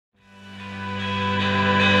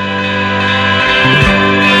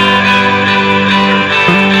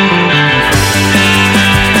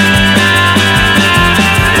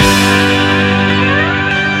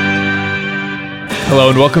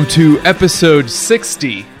and welcome to episode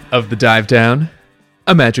 60 of The Dive Down,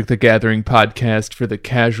 a Magic the Gathering podcast for the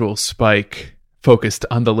casual spike, focused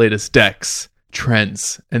on the latest decks,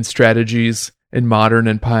 trends, and strategies in Modern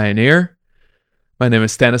and Pioneer. My name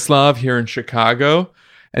is Stanislav here in Chicago,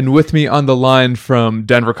 and with me on the line from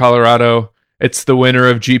Denver, Colorado, it's the winner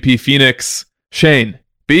of GP Phoenix, Shane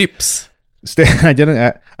Beeps. Stan, I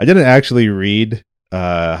didn't actually read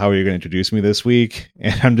how you're going to introduce me this week,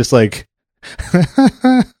 and I'm just like,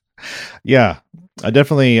 yeah, I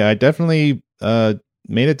definitely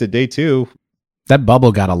made it to day 2. That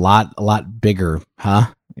bubble got a lot bigger, huh?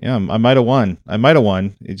 Yeah, I might have won.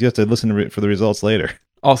 You just have to listen for the results later.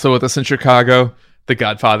 Also with us in Chicago, the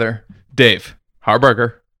Godfather, Dave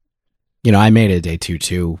Harburger. You know, I made it day 2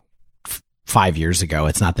 too 5 years ago.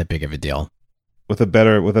 It's not that big of a deal. With a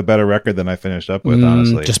better record than I finished up with,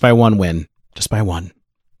 honestly. Just by one win. Just by one.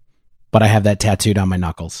 But I have that tattooed on my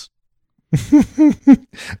knuckles.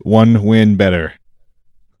 One win better.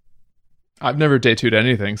 I've never day 2'd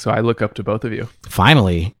anything, so I look up to both of you.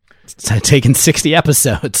 Finally, it's taken 60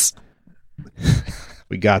 episodes.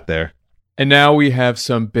 We got there. And now we have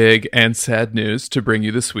some big and sad news to bring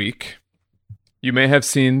you this week. You may have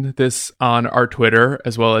seen this on our Twitter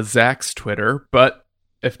as well as Zach's Twitter, but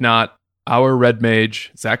if not, our red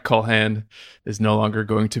mage, Zach Culhan, is no longer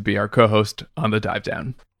going to be our co-host on the Dive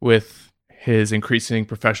Down. With his increasing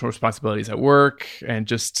professional responsibilities at work and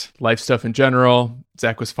just life stuff in general,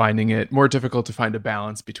 Zach was finding it more difficult to find a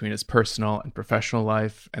balance between his personal and professional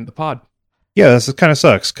life and the pod. Yeah, this kind of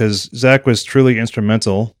sucks because Zach was truly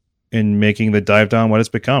instrumental in making the Dive Down what it's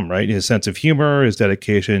become, right? His sense of humor, his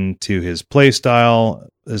dedication to his play style,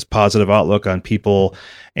 his positive outlook on people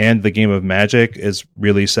and the game of Magic is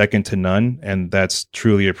really second to none. And that's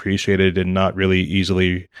truly appreciated and not really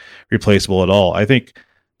easily replaceable at all. I think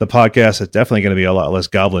the podcast is definitely going to be a lot less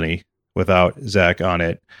goblin-y without Zach on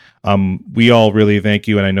it. We all really thank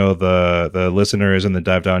you. And I know the listeners and the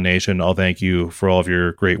Dive Down Nation all thank you for all of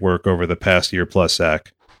your great work over the past year plus,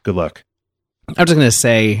 Zach. Good luck. I was just going to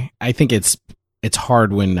say, I think it's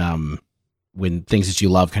hard when things that you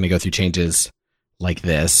love kind of go through changes like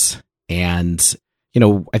this. And, you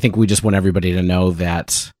know, I think we just want everybody to know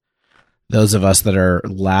that those of us that are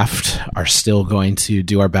left are still going to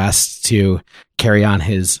do our best to carry on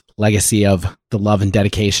his legacy of the love and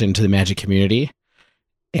dedication to the Magic community.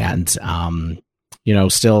 And, you know,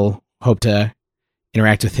 still hope to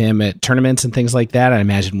interact with him at tournaments and things like that. I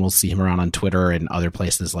imagine we'll see him around on Twitter and other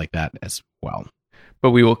places like that as well.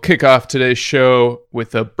 But we will kick off today's show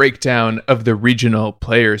with a breakdown of the Regional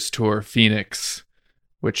Players Tour Phoenix,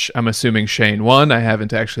 which I'm assuming Shane won. I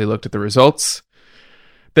haven't actually looked at the results.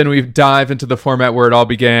 Then we dive into the format where it all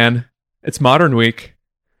began. It's Modern Week.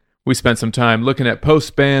 We spent some time looking at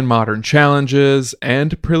post-ban Modern challenges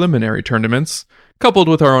and preliminary tournaments, coupled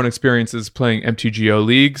with our own experiences playing MTGO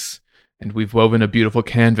leagues, and we've woven a beautiful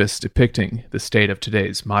canvas depicting the state of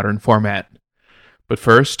today's Modern format. But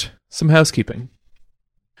first, some housekeeping.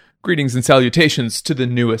 Greetings and salutations to the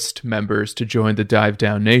newest members to join the Dive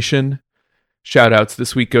Down Nation. Shoutouts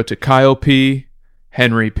this week go to Kyle P.,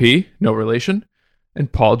 Henry P., no relation,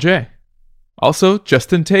 and Paul J. Also,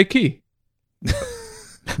 Justin Takey.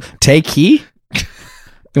 Takey?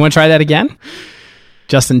 You want to try that again?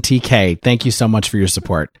 Justin TK, thank you so much for your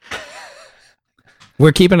support.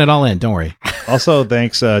 We're keeping it all in, don't worry. Also,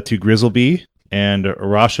 thanks to Grizzleby and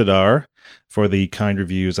Rashidar for the kind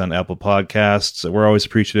reviews on Apple Podcasts. We're always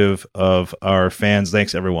appreciative of our fans.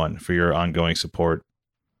 Thanks, everyone, for your ongoing support.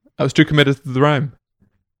 I was too committed to the rhyme.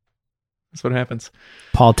 That's what happens.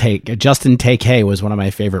 Justin TK was one of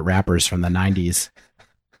my favorite rappers from the 90s.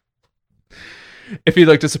 If you'd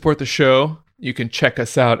like to support the show, you can check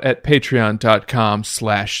us out at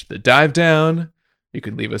patreon.com/thedivedown. You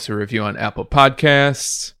can leave us a review on Apple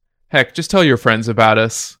Podcasts. Heck, just tell your friends about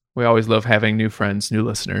us. We always love having new friends, new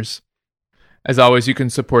listeners. As always, you can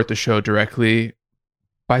support the show directly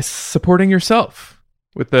by supporting yourself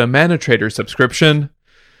with the Mana Trader subscription.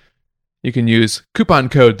 You can use coupon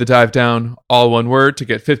code TheDiveDown, all one word, to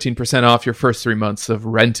get 15% off your first 3 months of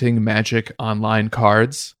renting Magic Online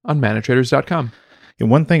cards on manatraders.com.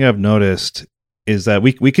 And one thing I've noticed is that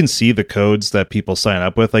we can see the codes that people sign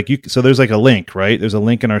up with. So there's like a link, right? There's a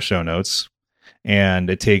link in our show notes, and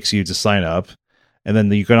it takes you to sign up. And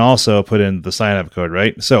then you can also put in the sign up code,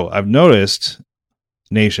 right? So I've noticed,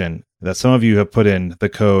 Nation, that some of you have put in the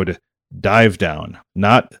code DiveDown,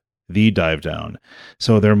 not the Dive Down.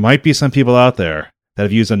 So there might be some people out there that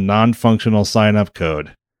have used a non-functional sign-up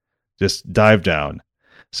code, just Dive Down.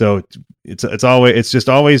 So it's just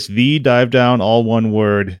always the Dive Down, all one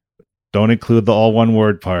word. Don't include the all one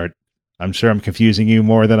word part. I'm sure I'm confusing you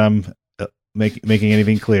more than I'm making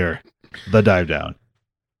anything clear. The Dive Down.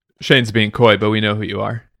 Shane's being coy, but we know who you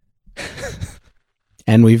are.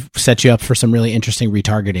 And we've set you up for some really interesting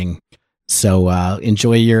retargeting. So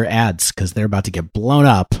enjoy your ads because they're about to get blown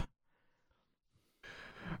up.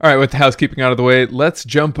 All right, with the housekeeping out of the way, let's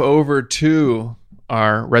jump over to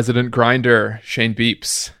our resident grinder, Shane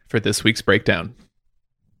Beeps, for this week's breakdown.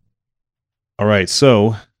 All right,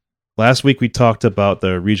 so last week we talked about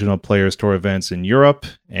the regional Players Tour events in Europe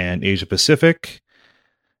and Asia Pacific.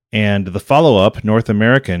 And the follow-up North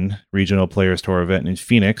American Regional Players Tour event in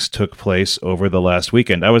Phoenix took place over the last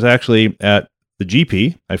weekend. I was actually at the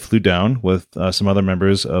GP. I flew down with some other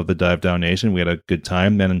members of the Dive Down Nation. We had a good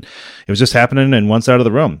time, and it was just happening in one side of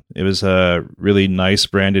the room. It was a really nice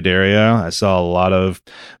branded area. I saw a lot of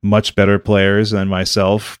much better players than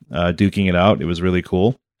myself duking it out. It was really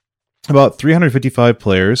cool. About 355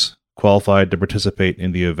 players qualified to participate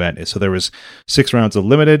in the event. So there was 6 rounds of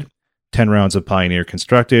limited, 10 rounds of Pioneer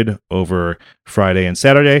Constructed over Friday and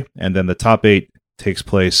Saturday, and then the top 8 takes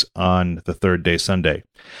place on the third day, Sunday.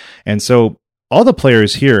 And so all the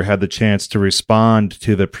players here had the chance to respond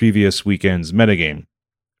to the previous weekend's metagame,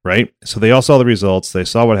 right? So they all saw the results. They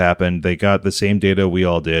saw what happened. They got the same data we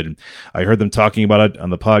all did. I heard them talking about it on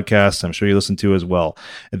the podcast. I'm sure you listened to as well.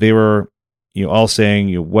 They were all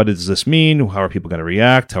saying, what does this mean? How are people going to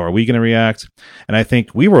react? How are we going to react? And I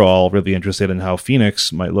think we were all really interested in how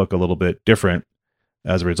Phoenix might look a little bit different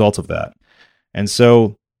as a result of that. And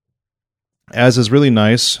so, as is really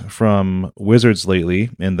nice from Wizards lately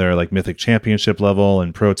in their Mythic Championship level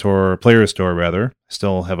and Pro Tour, Players Tour rather,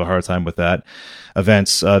 still have a hard time with that,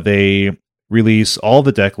 events, they release all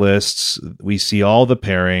the deck lists. We see all the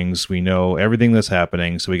pairings. We know everything that's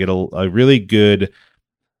happening. So we get a really good,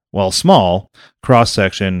 small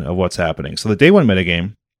cross-section of what's happening. So the day 1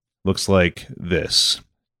 metagame looks like this.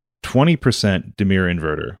 20% Dimir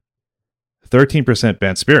Inverter, 13%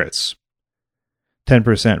 Bant Spirits,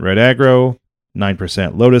 10% Red Aggro,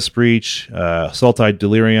 9% Lotus Breach, Sultide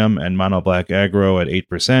Delirium and Mono Black Aggro at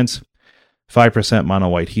 8%, 5% Mono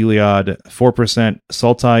White Heliod, 4%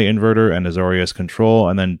 Sultai Inverter and Azorius Control,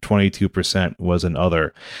 and then 22% was an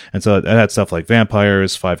other. And so it had stuff like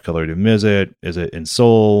Vampires, 5-Color Mizzet, Is It in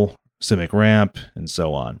Soul, Simic Ramp, and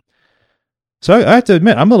so on. So I have to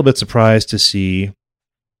admit, I'm a little bit surprised to see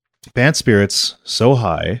Bant Spirits so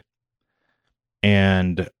high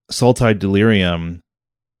and Sultide Delirium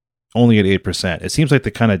only at 8%. It seems like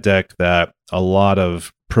the kind of deck that a lot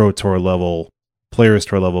of Pro Tour level, Players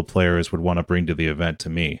Tour level players would want to bring to the event to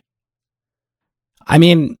me. I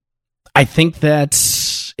mean, I think that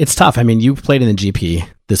it's tough. I mean, you played in the GP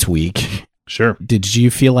this week. Sure. Did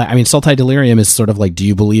you feel like, Sultai Delirium is sort of like, do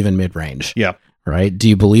you believe in mid-range? Yeah. Right? Do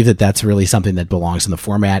you believe that that's really something that belongs in the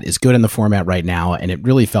format, is good in the format right now? And it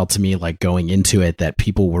really felt to me like going into it that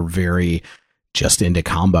people were very just into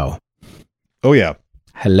combo. Oh, yeah.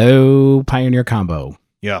 Hello, Pioneer combo.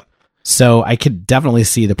 Yeah. So I could definitely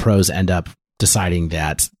see the pros end up deciding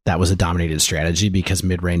that that was a dominated strategy because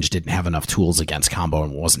mid-range didn't have enough tools against combo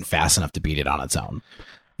and wasn't fast enough to beat it on its own.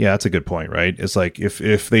 Yeah, that's a good point, right? It's like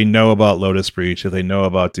if they know about Lotus Breach, if they know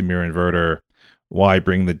about Dimir Inverter, why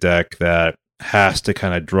bring the deck that has to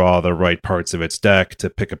kind of draw the right parts of its deck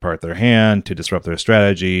to pick apart their hand, to disrupt their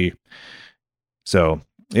strategy? So,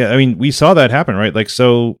 yeah, we saw that happen, right?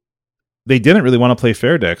 So they didn't really want to play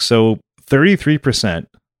fair decks. So 33%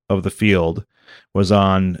 of the field was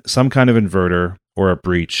on some kind of inverter or a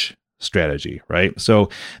breach strategy, right? So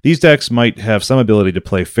these decks might have some ability to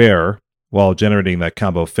play fair while generating that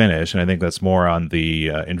combo finish, and I think that's more on the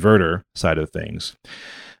inverter side of things.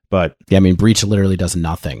 But yeah, breach literally does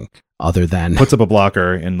nothing other than puts up a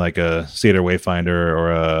blocker in like a Satyr Wayfinder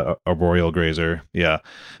or a Arboreal Grazer. Yeah.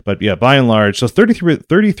 But yeah, by and large, so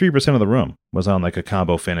 33% of the room was on like a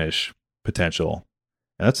combo finish potential.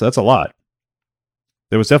 And that's a lot.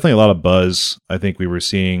 There was definitely a lot of buzz I think we were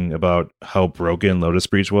seeing about how broken Lotus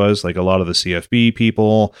Breach was. Like a lot of the CFB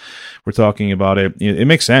people were talking about it. It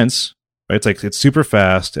makes sense, right? It's super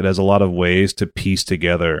fast. It has a lot of ways to piece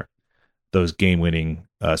together those game-winning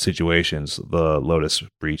situations. The Lotus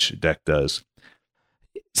Breach deck does.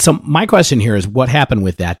 So my question here is, what happened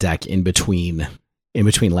with that deck in between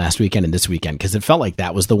last weekend and this weekend? Because it felt like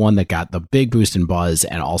that was the one that got the big boost in buzz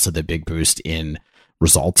and also the big boost in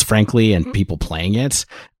results, frankly, and people playing it.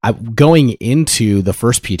 Going into the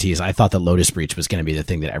first PTs, I thought that Lotus Breach was going to be the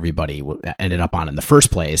thing that everybody ended up on in the first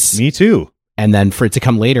place. Me too. And then for it to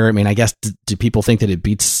come later, I guess, do people think that it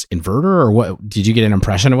beats Inverter, or what? Did you get an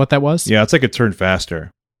impression of what that was? Yeah, it's like a turn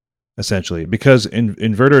faster, essentially, because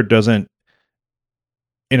Inverter doesn't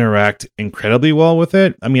interact incredibly well with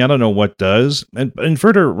it. I mean, I don't know what does. And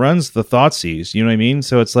Inverter runs the Thoughtseize, you know what I mean?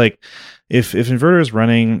 So it's like if Inverter is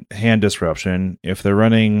running Hand Disruption, if they're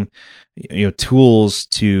running tools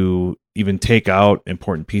to even take out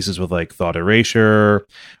important pieces with like Thought Erasure,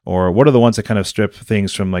 or what are the ones that kind of strip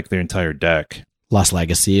things from like their entire deck? Lost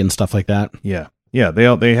Legacy and stuff like that. Yeah.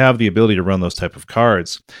 They have the ability to run those type of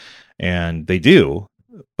cards, and they do.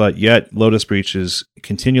 But yet Lotus Breach is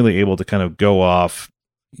continually able to kind of go off,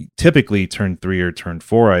 typically turn 3 or turn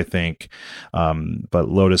 4, I think. But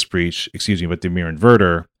Dimir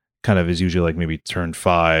Inverter kind of is usually like maybe turn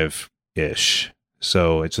 5-ish.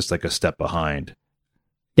 So it's just like a step behind.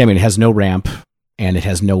 Yeah, I mean, it has no ramp, and it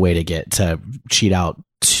has no way to cheat out,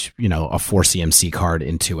 a 4 CMC card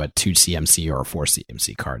into a 2 CMC or a 4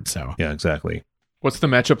 CMC card. So yeah, exactly. What's the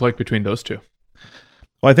matchup like between those two?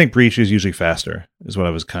 Well, I think Breach is usually faster, is what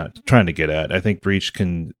I was kind of trying to get at. I think Breach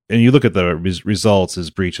can, and you look at the results,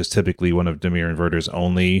 as Breach is typically one of Dimir Inverter's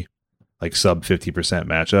only like sub 50%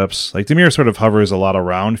 matchups. Like Dimir sort of hovers a lot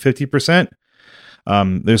around 50%.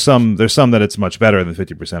 There's some that it's much better than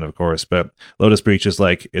 50%, of course, but Lotus Breach is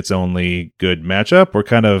like its only good matchup. We're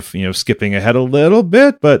kind of, skipping ahead a little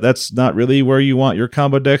bit, but that's not really where you want your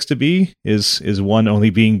combo decks to be, is one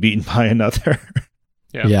only being beaten by another.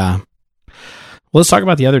 Yeah. Well, let's talk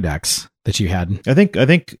about the other decks that you had. I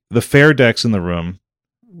think the fair decks in the room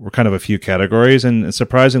were kind of a few categories, and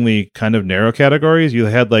surprisingly kind of narrow categories. You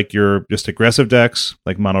had like your just aggressive decks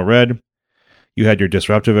like Mono Red. You had your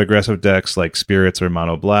disruptive aggressive decks like Spirits or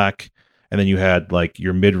Mono Black. And then you had like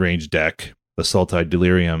your mid-range deck, the Sultai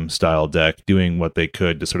Delirium style deck, doing what they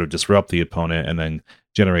could to sort of disrupt the opponent and then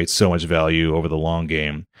generate so much value over the long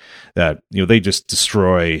game that, they just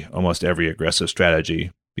destroy almost every aggressive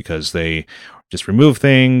strategy because they just remove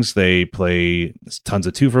things. They play tons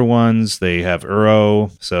of 2-for-1s. They have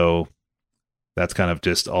Uro. So that's kind of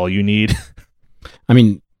just all you need. I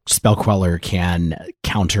mean, Spell Queller can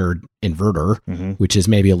counter Inverter, which is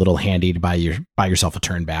maybe a little handy to buy yourself a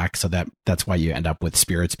turn back. So that's why you end up with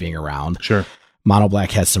Spirits being around. Sure. Mono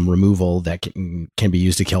Black has some removal that can be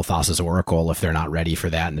used to kill Thassa's Oracle if they're not ready for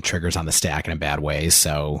that, and the trigger's on the stack in a bad way.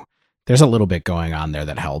 So there's a little bit going on there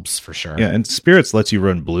that helps for sure. Yeah, and Spirits lets you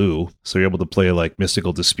run blue, so you're able to play like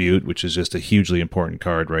Mystical Dispute, which is just a hugely important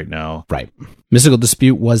card right now. Right. Mystical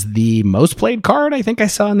Dispute was the most played card I think I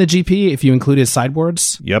saw in the GP, if you included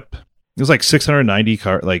sideboards. Yep. It was like 690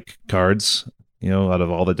 cards, out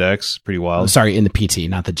of all the decks. Pretty wild. Sorry, in the PT,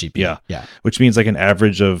 not the GP. Yeah. Which means like an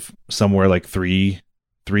average of somewhere like three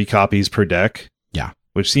copies per deck. Yeah.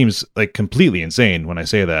 Which seems like completely insane when I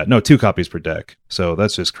say that. No, 2 copies per deck. So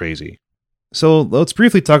that's just crazy. So let's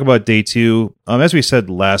briefly talk about day 2. As we said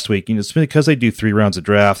last week, it's because they do 3 rounds of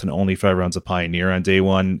draft and only 5 rounds of Pioneer on day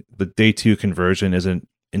 1. The day 2 conversion isn't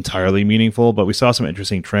entirely meaningful, but we saw some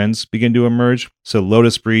interesting trends begin to emerge. So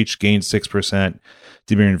Lotus Breach gained 6%,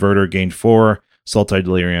 Dimir Inverter gained 4%, Sultai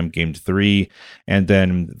Delirium gained 3%, and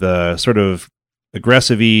then the sort of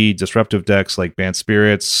aggressive-y, disruptive decks like Bant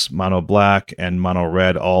Spirits, Mono Black, and Mono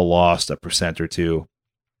Red all lost 1% or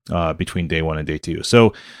 2% between day 1 and day 2.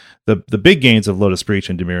 So the big gains of Lotus Breach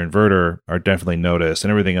and Dimir Inverter are definitely noticed,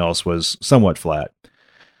 and everything else was somewhat flat.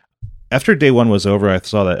 After day 1 was over, I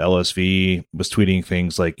saw that LSV was tweeting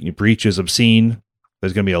things like, Breach is obscene.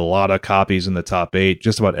 There's going to be a lot of copies in the top 8.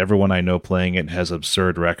 Just about everyone I know playing it has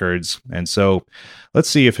absurd records. And so let's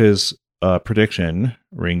see if his prediction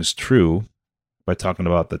rings true by talking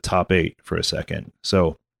about the top 8 for a second.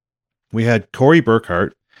 So we had Corey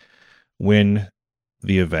Burkhart win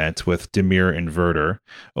the event with Dimir Inverter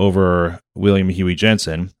over William Huey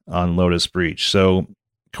Jensen on Lotus Breach. So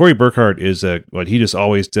Corey Burkhart is he just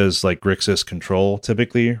always does like Grixis control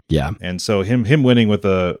typically. Yeah. And so him winning with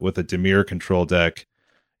a Dimir control deck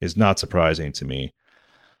is not surprising to me.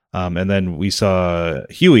 And then we saw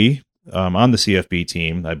Huey on the CFB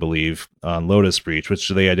team, I believe, on Lotus Breach, which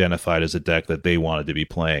they identified as a deck that they wanted to be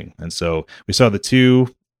playing. And so we saw the 2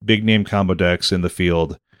 big name combo decks in the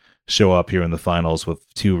field show up here in the finals with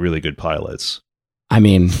 2 really good pilots. I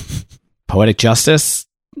mean, Poetic Justice,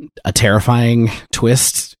 a terrifying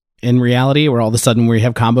twist in reality where all of a sudden we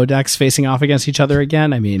have combo decks facing off against each other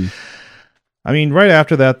again. I mean, right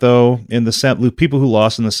after that, though, in the people who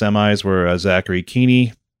lost in the semis were Zachary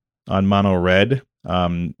Keeney on Mono Red.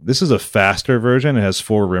 This is a faster version. It has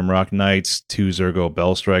 4 Rimrock Knights, 2 Zergo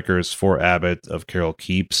Bell Strikers, 4 Abbot of Carol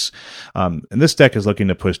Keeps. And this deck is looking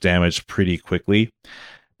to push damage pretty quickly.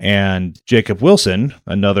 And Jacob Wilson,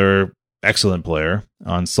 another excellent player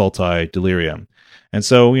on Sultai Delirium. And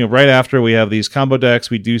so, right after we have these combo decks,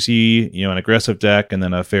 we do see, an aggressive deck and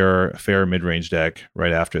then a fair mid-range deck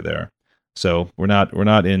right after there. So we're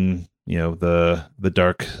not in, the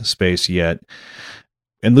dark space yet.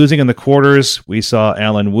 And losing in the quarters, we saw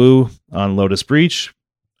Alan Wu on Lotus Breach,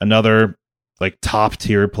 another like top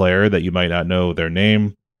tier player that you might not know their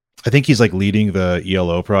name. I think he's like leading the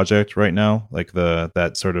ELO project right now, like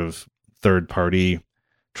that sort of third party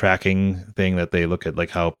tracking thing that they look at,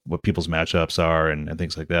 like what people's matchups are and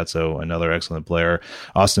things like that. So another excellent player.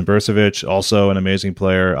 Austin Burcevic, also an amazing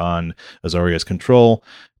player on Azorius Control.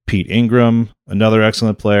 Pete Ingram, another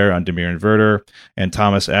excellent player on Dimir Inverter, and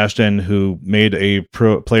Thomas Ashton, who made a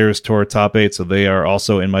Pro Players Tour top 8, so they are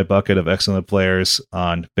also in my bucket of excellent players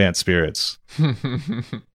on Bant Spirits.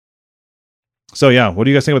 So yeah, what do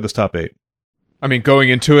you guys think about this top 8? I mean, going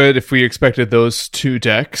into it, if we expected those two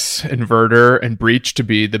decks, Inverter and Breach, to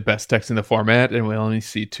be the best decks in the format, and we only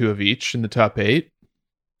see 2 of each in the top 8,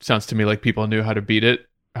 sounds to me like people knew how to beat it,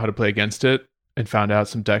 how to play against it, and found out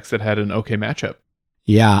some decks that had an okay matchup.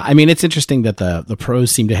 Yeah, I mean, it's interesting that the pros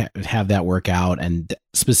seem to have that work out, and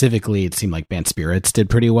specifically, it seemed like Bant Spirits did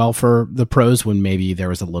pretty well for the pros when maybe there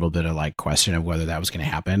was a little bit of like question of whether that was going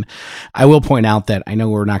to happen. I will point out that I know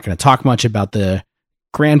we're not going to talk much about the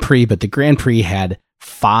Grand Prix, but the Grand Prix had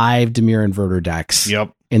 5 Dimir Inverter decks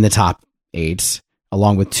in the top 8,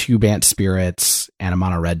 along with 2 Bant Spirits and a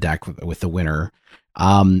mono red deck with the winner.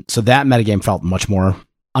 So that metagame felt much more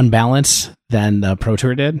unbalanced than the Pro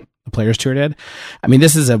Tour did. The Players Tour did. I mean,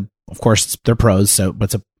 this is of course, they're pros,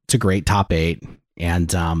 but it's a great top 8.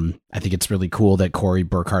 And I think it's really cool that Corey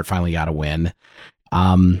Burkhart finally got a win.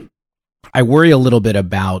 I worry a little bit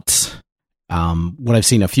about what I've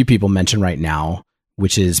seen a few people mention right now,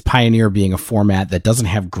 which is Pioneer being a format that doesn't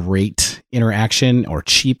have great interaction or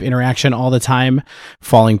cheap interaction all the time,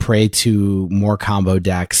 falling prey to more combo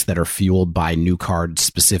decks that are fueled by new cards,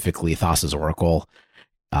 specifically Thassa's Oracle.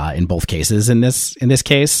 In both cases in this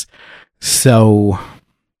case. So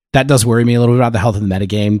that does worry me a little bit about the health of the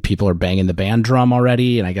metagame. People are banging the band drum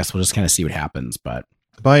already, and I guess we'll just kind of see what happens. But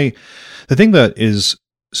the thing that is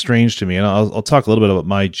strange to me, and I'll talk a little bit about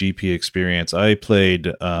my GP experience. I played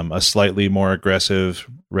a slightly more aggressive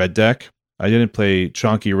red deck. I didn't play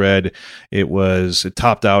chonky red. It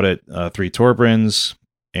topped out at 3 Torbrins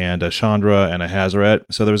and a Chandra and a Hazoret.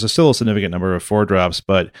 So there was still a significant number of 4-drops,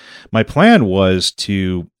 but my plan was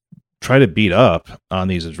to try to beat up on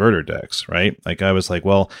these Inverter decks, right? Like I was like,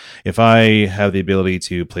 well, if I have the ability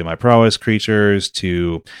to play my prowess creatures,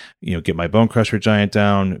 to get my Bone Crusher Giant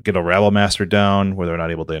down, get a Rabble Master down where they're not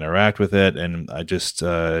able to interact with it, and I just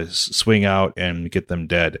swing out and get them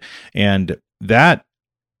dead. And that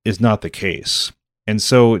is not the case. And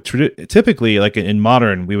so typically, like in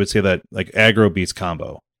Modern, we would say that like aggro beats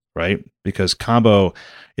combo, right? Because combo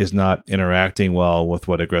is not interacting well with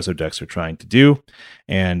what aggressive decks are trying to do,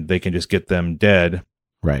 and they can just get them dead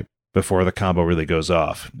right before the combo really goes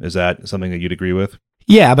off. Is that something that you'd agree with?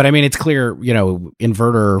 Yeah, but I mean, it's clear,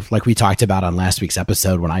 Inverter, like we talked about on last week's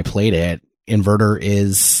episode when I played it, Inverter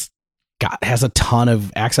has a ton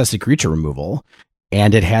of access to creature removal.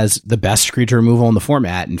 And it has the best creature removal in the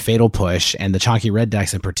format, and Fatal Push and the chonky red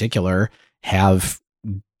decks in particular have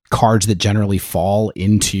cards that generally fall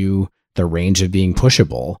into the range of being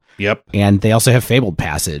pushable. Yep. And they also have Fabled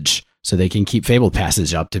Passage, so they can keep Fabled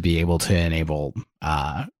Passage up to be able to enable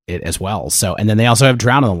it as well. So, and then they also have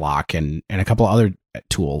Drown in the Lock and a couple other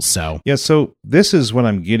tools. So yeah, so this is what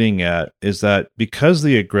I'm getting at, is that because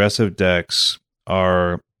the aggressive decks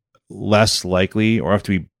are less likely or have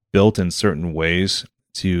to be built in certain ways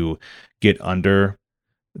to get under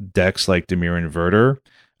decks like Dimir Inverter,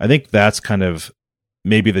 I think that's kind of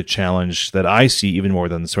maybe the challenge that I see even more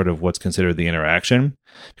than sort of what's considered the interaction.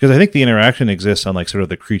 Because I think the interaction exists on like sort of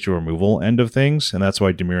the creature removal end of things, and that's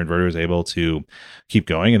why Dimir Inverter is able to keep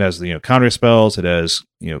going. It has counter spells, it has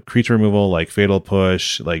creature removal like Fatal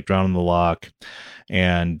Push, like Drown in the Lock,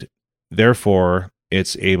 and therefore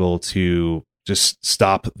it's able to just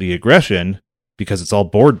stop the aggression because it's all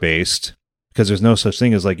board based, because there's no such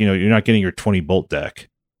thing as like, you're not getting your 20 bolt deck.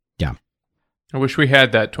 Yeah. I wish we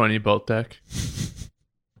had that 20 bolt deck.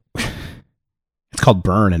 It's called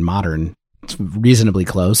Burn in Modern. It's reasonably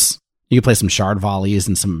close. You can play some Shard Volleys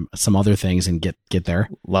and some other things and get there.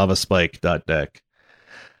 Lava Spike .deck.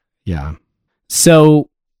 Yeah. So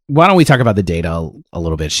why don't we talk about the data a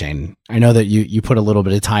little bit, Shane? I know that you put a little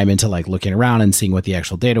bit of time into like looking around and seeing what the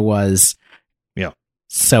actual data was. Yeah.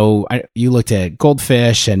 So you looked at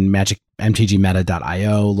Goldfish and Magic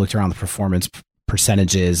MTGmeta.io, looked around the performance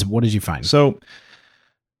percentages. What did you find? So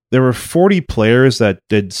there were 40 players that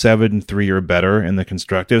did 7-3 or better in the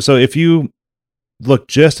constructive. So if you look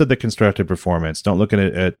just at the constructive performance, don't look at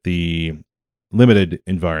it at the limited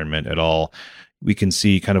environment at all, we can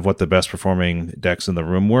see kind of what the best performing decks in the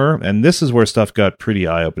room were. And this is where stuff got pretty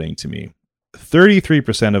eye-opening to me.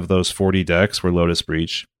 33% of those 40 decks were Lotus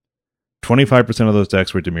Breach. 25% of those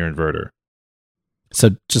decks were Dimir Inverter.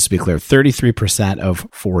 So just to be clear, 33% of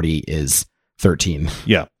 40 is 13.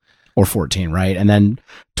 Yeah. Or 14, right? And then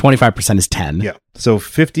 25% is 10. Yeah. So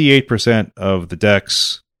 58% of the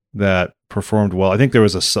decks that performed well, I think there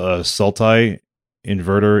was a Sultai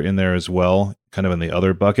Inverter in there as well, kind of in the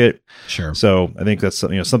other bucket. Sure. So I think that's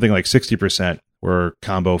something like 60% were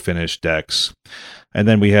combo finish decks. And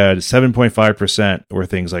then we had 7.5% were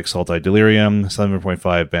things like Sultai Delirium,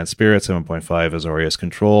 7.5 Bant Spirit, 7.5 Azorius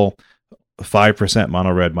Control, 5%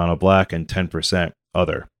 mono red, mono black, and 10%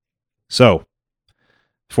 other. So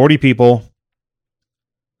 40 people,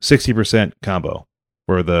 60% combo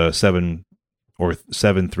were the 7 or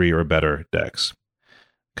 7-3 or better decks.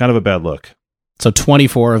 Kind of a bad look. So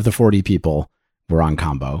 24 of the 40 people were on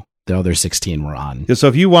combo. The other 16 were on. So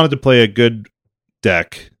if you wanted to play a good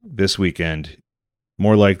deck this weekend,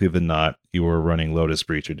 more likely than not, you were running Lotus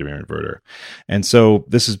Breach or Dimir Inverter. And so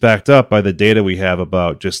this is backed up by the data we have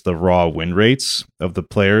about just the raw win rates of the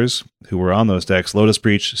players who were on those decks. Lotus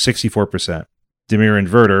Breach, 64%. Dimir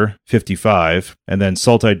Inverter, 55%. And then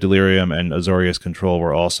Sultai Delirium and Azorius Control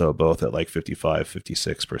were also both at like 55,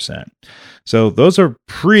 56%. So those are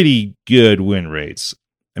pretty good win rates.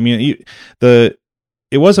 I mean, it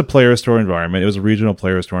was a player store environment. It was a regional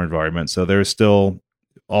player store environment. So there's still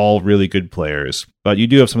all really good players. But you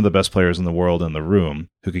do have some of the best players in the world in the room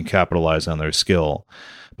who can capitalize on their skill.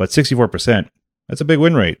 But 64%, that's a big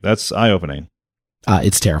win rate. That's eye-opening.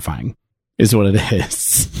 It's terrifying, is what it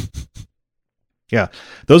is. Yeah,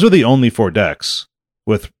 those were the only 4 decks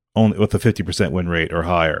with a 50% win rate or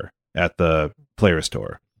higher at the player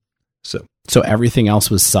store. So everything else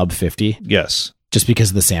was sub 50. Yes, just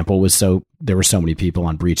because the sample was there were so many people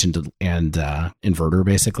on Breach and Inverter,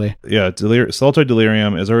 basically. Yeah, Sultai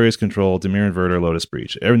Delirium, Azorius Control, Dimir Inverter, Lotus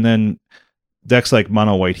Breach, and then decks like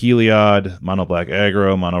Mono White Heliod, Mono Black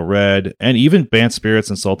Aggro, Mono Red, and even Bant Spirits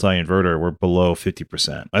and Sultai Inverter were below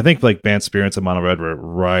 50%. I think like Bant Spirits and Mono Red were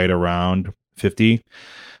right around 50,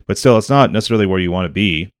 but still, it's not necessarily where you want to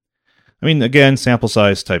be. I mean, again, sample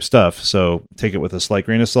size type stuff, so take it with a slight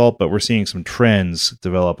grain of salt, but we're seeing some trends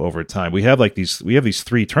develop over time. We have these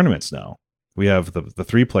 3 tournaments now. We have the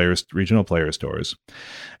 3 players, regional player stores,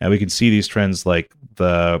 and we can see these trends like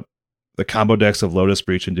the combo decks of Lotus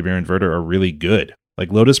Breach and Dimir Inverter are really good.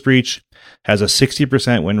 Like Lotus Breach has a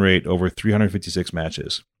 60% win rate over 356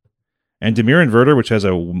 matches. And Dimir Inverter, which has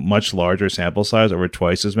a much larger sample size, over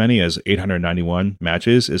twice as many as 891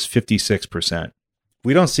 matches, is 56%.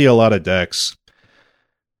 We don't see a lot of decks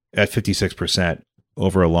at 56%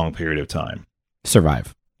 over a long period of time.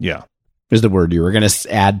 Survive. Yeah. Is the word you were going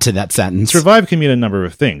to add to that sentence. Survive can mean a number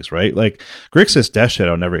of things, right? Like Grixis Death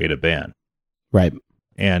Shadow never ate a ban. Right.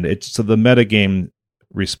 And so the metagame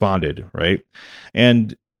responded, right?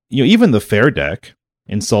 And even the fair deck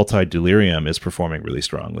in Sultai Delirium is performing really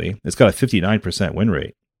strongly. It's got a 59% win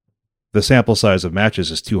rate. The sample size of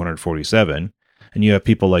matches is 247, and you have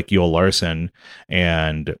people like Yul Larson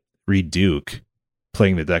and Reed Duke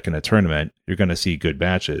playing the deck in a tournament. You're going to see good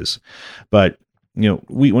matches. But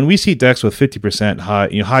when we see decks with 50% high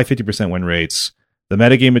 50% win rates, the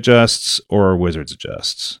metagame adjusts or Wizards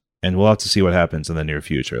adjusts. And we'll have to see what happens in the near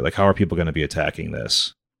future. Like, how are people going to be attacking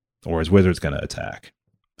this? Or is Wizards going to attack?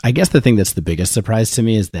 I guess the thing that's the biggest surprise to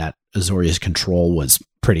me is that Azorius Control was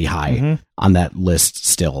pretty high on that list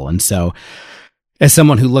still. And so, as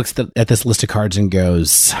someone who looks at this list of cards and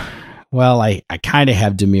goes, well, I kind of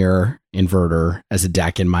have Dimir Inverter as a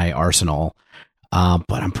deck in my arsenal, but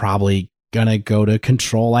I'm probably going to go to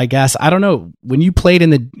Control, I guess. I don't know. When you played in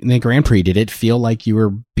the Grand Prix, did it feel like you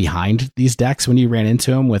were behind these decks when you ran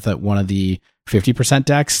into them with one of the 50%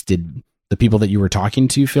 decks? Did the people that you were talking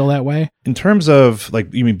to feel that way? In terms of,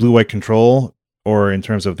 like, you mean Blue-White Control, or in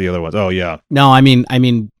terms of the other ones? Oh, yeah. No, I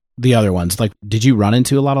mean the other ones. Like, did you run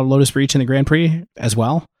into a lot of Lotus Breach in the Grand Prix as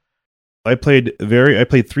well? I played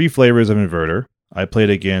 3 flavors of Inverter. I played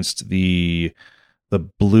against the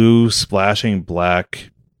blue splashing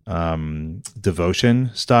black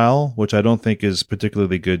Devotion style, which I don't think is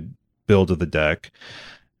particularly good build of the deck.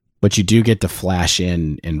 But you do get to flash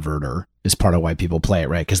in Inverter is part of why people play it,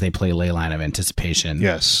 right? Because they play Leyline of Anticipation.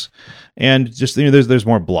 Yes. And just, there's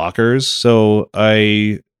more blockers. So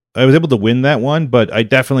I was able to win that one, but I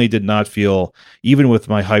definitely did not feel, even with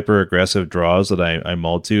my hyper aggressive draws that I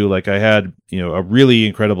mulled to, like I had, a really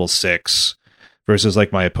incredible 6 versus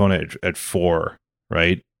like my opponent at 4,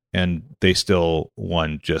 right? And they still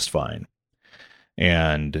won just fine.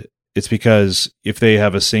 And it's because if they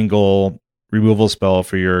have a single removal spell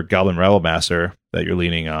for your Goblin Rebel Master that you're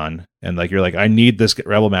leaning on, and like you're like, I need this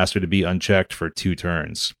Rebel Master to be unchecked for 2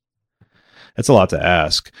 turns. That's a lot to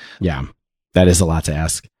ask. Yeah, that is a lot to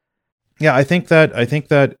ask. Yeah, I think that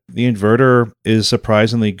the Inverter is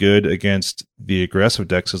surprisingly good against the aggressive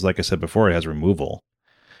decks, as like I said before, it has removal.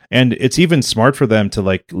 And it's even smart for them to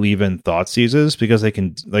like leave in Thought Seizes, because they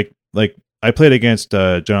can like I played against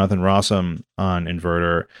Jonathan Rossum on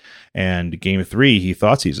Inverter, and game 3 he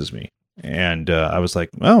Thought Seizes me. And I was like,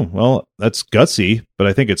 oh, well, that's gutsy, but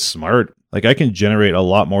I think it's smart. Like, I can generate a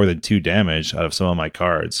lot more than 2 damage out of some of my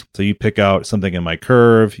cards. So you pick out something in my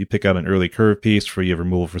curve, you pick out an early curve piece for you have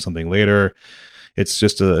removal for something later. It's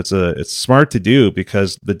just it's smart to do,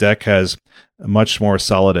 because the deck has a much more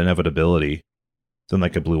solid inevitability than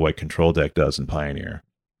like a blue-white control deck does in Pioneer.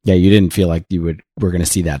 Yeah, you didn't feel like we're going to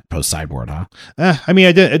see that post sideboard, huh? I mean,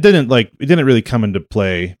 it didn't really come into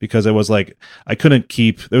play, because it was like I couldn't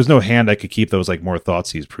keep. There was no hand I could keep that was like more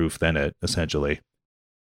Thoughtseize proof than it, essentially.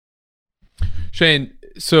 Shane,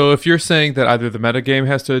 so if you're saying that either the metagame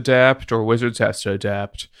has to adapt or Wizards has to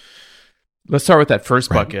adapt, let's start with that first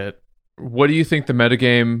bucket. What do you think the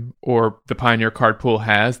metagame or the Pioneer card pool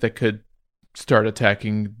has that could start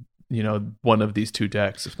attacking, one of these 2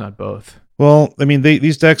 decks, if not both? Well, I mean,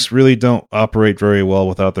 these decks really don't operate very well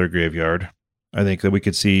without their graveyard. I think that we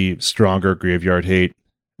could see stronger graveyard hate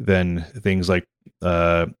than things like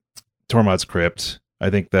Tormod's Crypt. I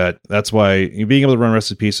think that's why being able to run Rest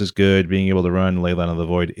in Peace is good. Being able to run Leyline of the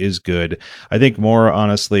Void is good. I think more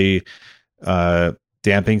honestly,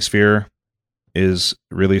 Damping Sphere is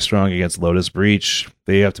really strong against Lotus Breach.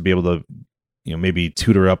 They have to be able to, maybe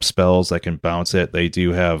tutor up spells that can bounce it. They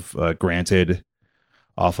do have Granted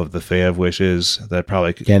off of the Fae of Wishes that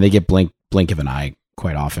probably could. Yeah, they get blink of an eye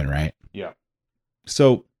quite often, right? Yeah.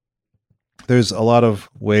 So there's a lot of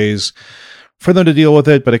ways for them to deal with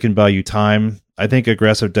it, but it can buy you time. I think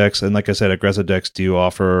aggressive decks, and like I said, aggressive decks do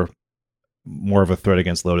offer more of a threat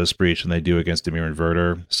against Lotus Breach than they do against Dimir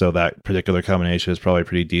Inverter. So that particular combination is probably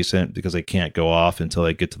pretty decent, because they can't go off until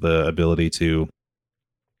they get to the ability to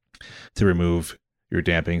remove your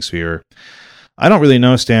Damping Sphere. I don't really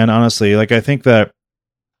know, Stan, honestly. Like, I think that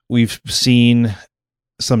we've seen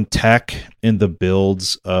some tech in the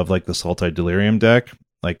builds of like the Sultai Delirium deck,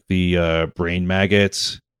 like the Brain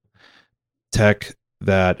Maggots tech.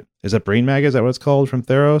 That is that Brain Maggot? Is that what it's called from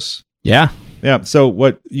Theros? Yeah. So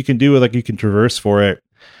what you can do, like, you can traverse for it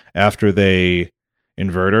after they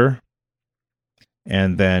Inverter,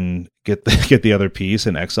 and then get the other piece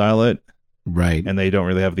and exile it. Right. And they don't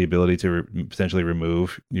really have the ability to potentially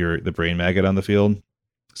remove the Brain Maggot on the field.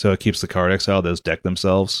 So it keeps the card exiled. Those deck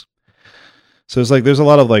themselves. So it's like there's a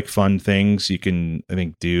lot of like fun things you can, I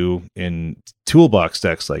think, do in toolbox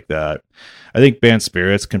decks like that. I think Banned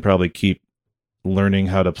Spirits can probably keep learning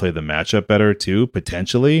how to play the matchup better too,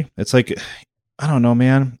 potentially. It's like, I don't know,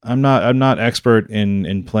 man. I'm not expert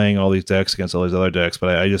in playing all these decks against all these other decks, but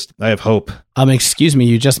I have hope. Excuse me,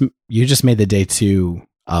 you just made the day 2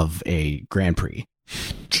 of a Grand Prix.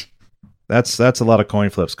 That's a lot of coin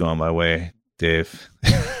flips going my way, Dave.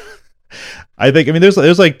 I think, I mean,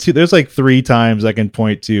 there's like 3 times I can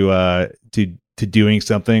point to doing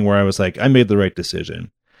something where I was like, I made the right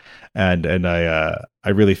decision. And I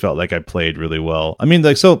really felt like I played really well. I mean,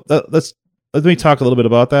 like, so let me talk a little bit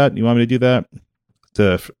about that. You want me to do that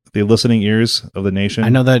to the listening ears of the nation? I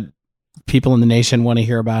know that people in the nation want to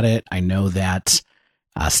hear about it. I know that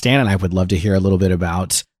Stan and I would love to hear a little bit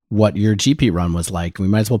about what your GP run was like. We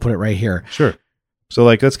might as well put it right here. Sure. So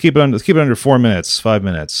like, let's keep it under 4 minutes, 5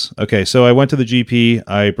 minutes. Okay. So I went to the GP.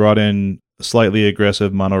 I brought in slightly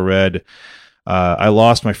aggressive mono red. I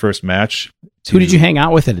lost my first match. Who did you hang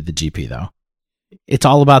out with at the GP though? It's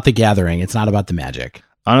all about the gathering. It's not about the magic.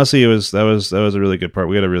 Honestly, that was a really good part.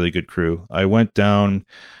 We had a really good crew. I went down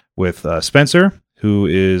with Spencer,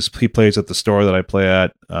 he plays at the store that I play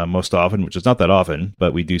at most often, which is not that often,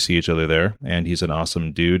 but we do see each other there, and he's an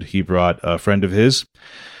awesome dude. He brought a friend of his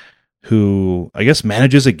who I guess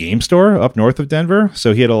manages a game store up north of Denver,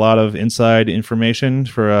 so he had a lot of inside information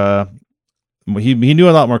for he knew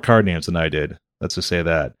a lot more card names than I did. Let's just say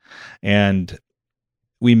that. And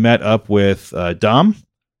we met up with Dom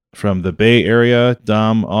from the Bay Area.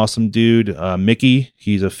 Dom, awesome dude. Mickey,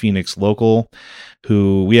 he's a Phoenix local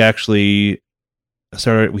who we actually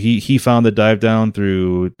started. He found the Dive Down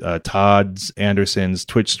through Todd Anderson's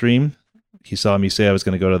Twitch stream. He saw me say I was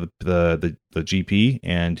going to go to the GP,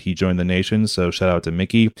 and he joined the nation. So shout out to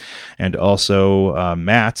Mickey. And also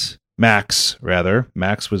Max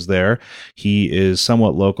was there. He is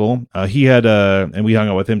somewhat local. He had and we hung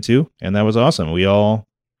out with him too, and that was awesome. We all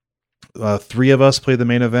 3 of us played the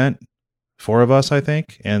main event, 4 of us I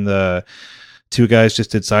think, and two guys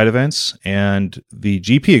just did side events, and the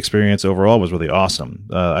GP experience overall was really awesome.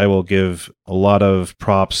 I will give a lot of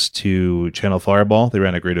props to Channel Fireball. They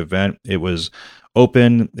ran a great event. It was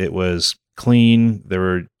open. It was clean. There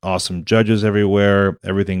were awesome judges everywhere.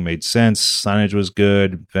 Everything made sense. Signage was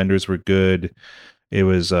good. Vendors were good. It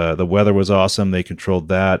was the weather was awesome. They controlled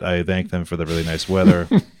that. I thank them for the really nice weather.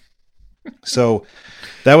 So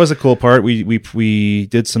that was a cool part. We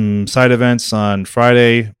did some side events on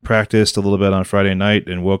Friday, practiced a little bit on Friday night,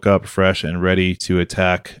 and woke up fresh and ready to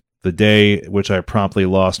attack the day, which I promptly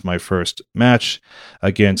lost my first match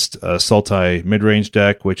against a Sultai mid-range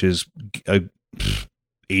deck, which is a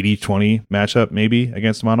 80-20 matchup maybe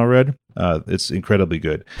against Mono Red. It's incredibly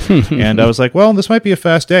good. And I was like, well, this might be a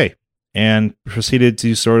fast day, and proceeded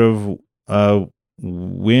to sort of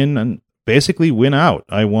win and basically win out.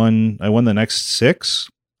 I won the next 6.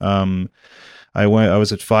 I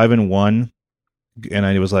was at 5-1, and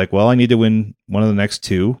I was like, well, I need to win one of the next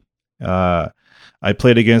 2. I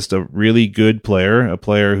played against a really good player, a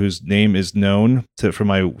player whose name is known for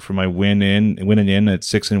my winning in at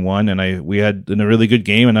 6-1, and we had a really good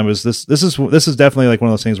game. And I was this is definitely like one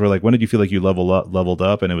of those things where, like, when did you feel like you leveled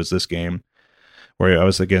up? And it was this game where I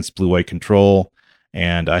was against Blue White Control,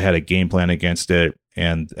 and I had a game plan against it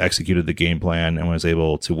and executed the game plan and was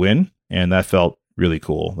able to win. And that felt really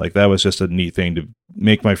cool. Like, that was just a neat thing to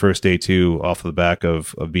make my first day 2 off the back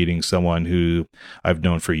of beating someone who I've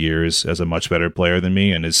known for years as a much better player than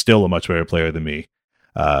me and is still a much better player than me.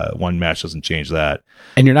 One match doesn't change that.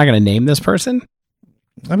 And you're not going to name this person?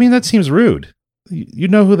 I mean, that seems rude. You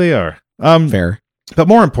know who they are. Fair. But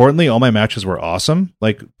more importantly, all my matches were awesome.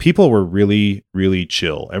 Like, people were really, really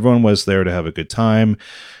chill. Everyone was there to have a good time.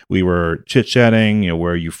 We were chit-chatting,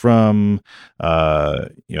 where are you from? How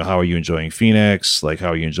are you enjoying Phoenix? Like, how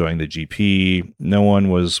are you enjoying the GP? No one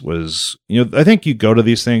was, I think you go to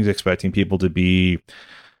these things expecting people to be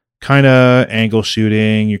kind of angle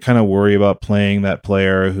shooting. You kind of worry about playing that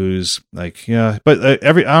player who's like, yeah, but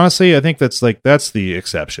honestly, I think that's the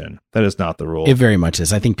exception. That is not the rule. It very much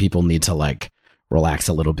is. I think people need to relax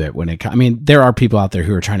a little bit when there are people out there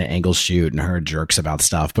who are trying to angle shoot and are jerks about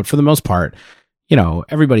stuff, but for the most part,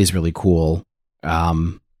 everybody's really cool.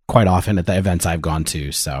 Quite often at the events I've gone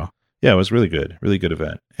to. So yeah, it was really good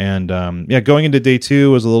event. And going into day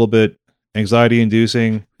 2 was a little bit anxiety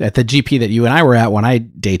inducing. At the GP that you and I were at when I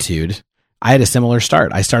day 2'd, I had a similar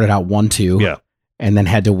start. I started out 1-2, yeah, and then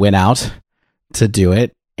had to win out to do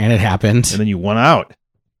it, and it happened. And then you won out.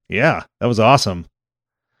 Yeah, that was awesome.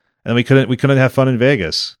 And we couldn't have fun in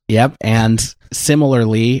Vegas. Yep. And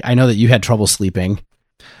similarly, I know that you had trouble sleeping.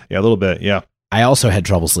 Yeah, a little bit. Yeah. I also had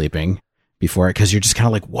trouble sleeping before it, because you're just kind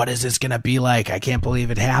of like, what is this going to be like? I can't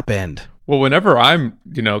believe it happened. Well, whenever I'm,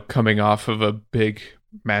 coming off of a big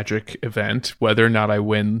Magic event, whether or not I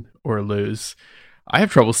win or lose, I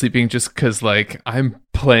have trouble sleeping just because, I'm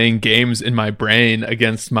playing games in my brain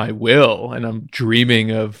against my will, and I'm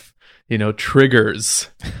dreaming of, triggers.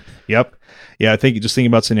 Yep. Yeah, I think just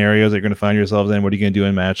thinking about scenarios that you're going to find yourselves in. What are you going to do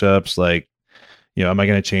in matchups? Like, am I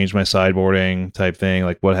going to change my sideboarding type thing?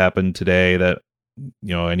 Like, what happened today that,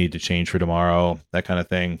 I need to change for tomorrow? That kind of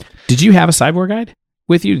thing. Did you have a sideboard guide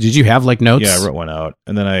with you? Did you have notes? Yeah, I wrote one out,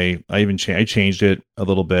 and then I even I changed it a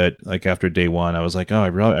little bit. Like, after day 1, I was like, oh, I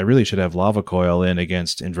really should have Lava Coil in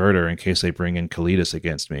against Inverter in case they bring in Kalitas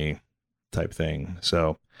against me, type thing.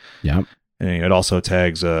 So yeah, and it also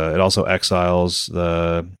tags. It also exiles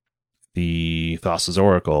the Thassa's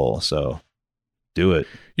Oracle, so do it.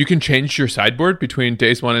 You can change your sideboard between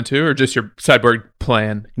days 1 and 2, or just your sideboard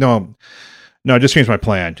plan? No, just change my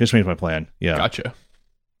plan. Yeah. Gotcha.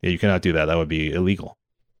 Yeah, you cannot do that. That would be illegal.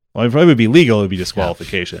 Well, if it would be legal, it would be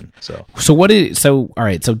disqualification. Yeah. So all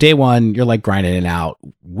right, so day 1, you're grinding it out.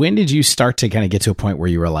 When did you start to kind of get to a point where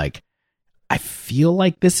you were like, I feel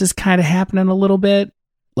like this is kind of happening a little bit?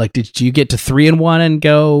 Like, did you get to 3-1 and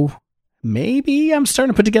go, maybe I'm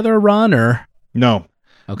starting to put together a run? Or no?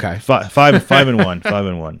 Okay, 5-1,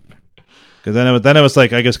 5-1. Because then it was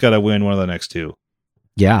like, I just got to win one of the next 2.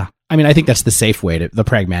 Yeah, I mean, I think that's the safe way the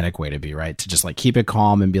pragmatic way to be, right? To just keep it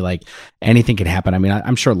calm and be like, anything can happen. I mean,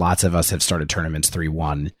 I'm sure lots of us have started tournaments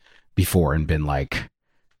 3-1 before and been like,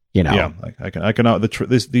 yeah,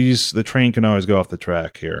 the train can always go off the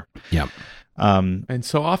track here. Yeah, and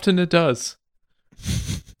so often it does.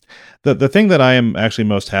 The thing that I am actually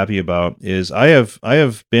most happy about is I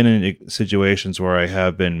have been in situations where I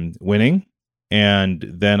have been winning, and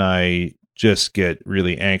then I just get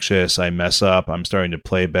really anxious. I mess up. I'm starting to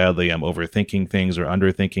play badly. I'm overthinking things or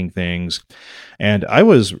underthinking things. And I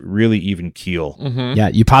was really even keel. Mm-hmm. Yeah,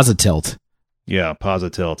 you pause a tilt. Yeah, pause a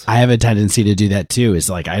tilt. I have a tendency to do that too. Is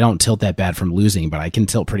like I don't tilt that bad from losing, but I can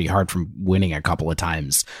tilt pretty hard from winning a couple of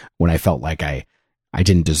times when I felt like I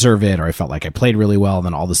didn't deserve it, or I felt like I played really well, and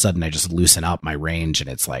then all of a sudden I just loosen up my range, and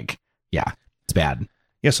it's like, yeah, it's bad.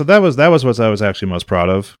 Yeah, so that was what I was actually most proud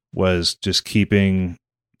of, was just keeping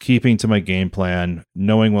to my game plan,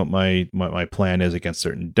 knowing what my plan is against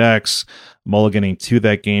certain decks, mulliganing to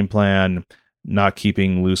that game plan, not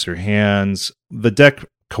keeping looser hands. The deck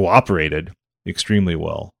cooperated extremely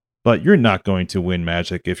well, but you're not going to win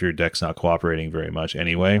Magic if your deck's not cooperating very much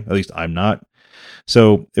anyway. At least I'm not.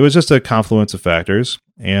 So it was just a confluence of factors,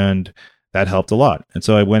 and that helped a lot. And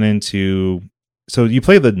so I went into, so you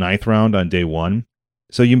play the 9th round on day 1.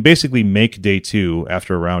 So you basically make day 2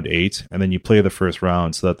 after round 8, and then you play the first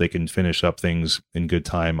round so that they can finish up things in good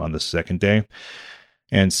time on the second day.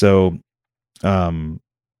 And so I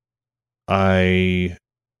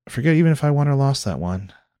forget even if I won or lost that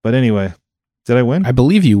one. But anyway, did I win? I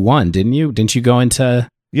believe you won, didn't you? Didn't you go into...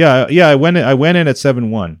 Yeah, I went in at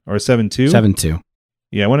 7-1 or 7-2. 7-2.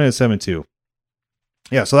 Yeah, I went in at 7-2.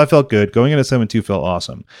 Yeah, so that felt good. Going in at 7-2 felt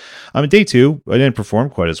awesome. Day 2, I didn't perform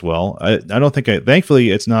quite as well. I don't think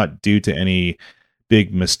thankfully it's not due to any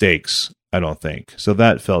big mistakes, I don't think. So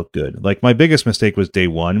that felt good. Like my biggest mistake was day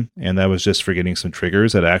 1, and that was just forgetting some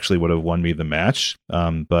triggers that actually would have won me the match.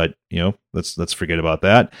 But let's forget about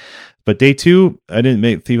that. But day 2, I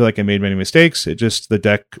didn't feel like I made many mistakes. It just, the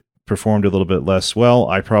deck performed a little bit less well.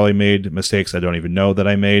 I probably made mistakes I don't even know that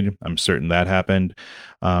I made. I'm certain that happened.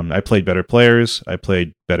 I played better players. I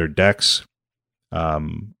played better decks.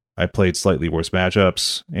 I played slightly worse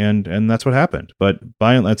matchups, and that's what happened. But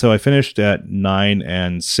so I finished at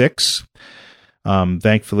 9-6.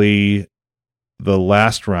 Thankfully, the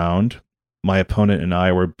last round, my opponent and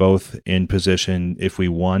I were both in position. If we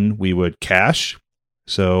won, we would cash.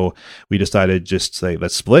 So we decided just say,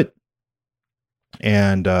 let's split.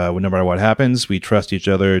 And no matter what happens, we trust each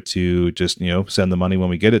other to just, send the money when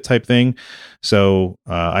we get it type thing. So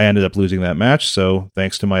I ended up losing that match. So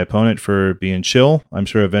thanks to my opponent for being chill. I'm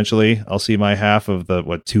sure eventually I'll see my half of the,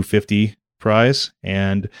 $250 prize.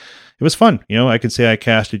 And it was fun. I could say I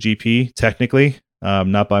cashed a GP technically,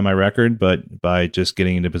 not by my record, but by just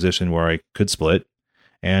getting into a position where I could split.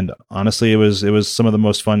 And honestly, it was some of the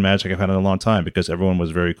most fun Magic I've had in a long time because everyone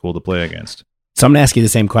was very cool to play against. So I'm going to ask you the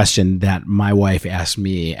same question that my wife asked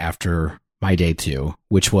me after my day 2,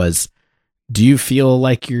 which was, do you feel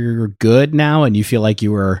like you're good now? And you feel like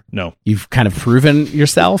you've kind of proven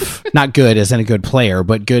yourself? Not good as in a good player,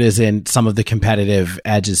 but good as in some of the competitive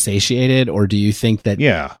edge is satiated? Or do you think that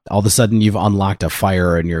all of a sudden you've unlocked a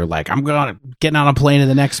fire and you're like, I'm getting on a plane to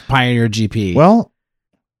the next Pioneer GP? Well,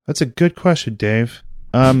 that's a good question, Dave.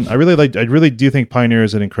 I really do think Pioneer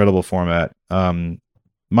is an incredible format.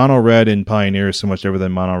 Mono red in Pioneer is so much different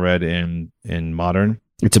than mono red in Modern.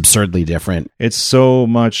 It's absurdly different. It's so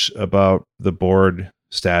much about the board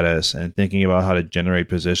status and thinking about how to generate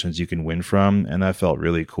positions you can win from, and that felt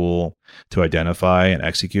really cool to identify and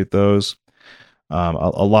execute those. A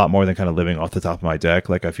lot more than kind of living off the top of my deck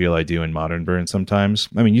like I feel I do in Modern Burn sometimes.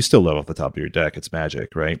 I mean, you still live off the top of your deck. It's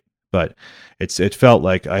Magic, right? But it felt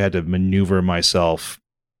like I had to maneuver myself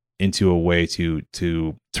into a way to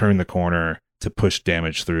turn the corner, to push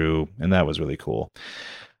damage through, and that was really cool.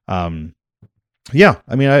 Yeah,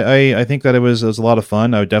 I mean, I think that it was a lot of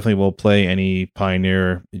fun. I definitely will play any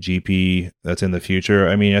Pioneer GP that's in the future.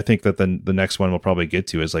 I mean, I think that the next one we'll probably get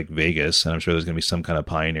to is like Vegas, and I'm sure there's going to be some kind of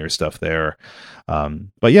Pioneer stuff there.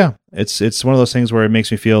 But yeah, it's one of those things where it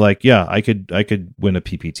makes me feel like, yeah, I could win a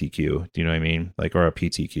PPTQ. Do you know what I mean? Like, or a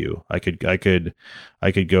PTQ. I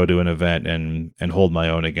could go to an event and hold my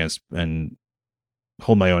own against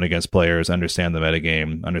players, understand the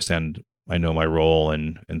metagame, I know my role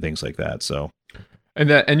and things like that. So.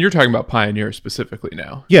 And you're talking about Pioneer specifically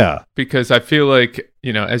now. Yeah. Because I feel like,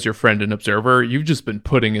 as your friend and observer, you've just been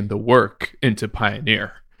putting in the work into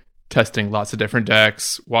Pioneer, testing lots of different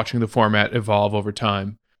decks, watching the format evolve over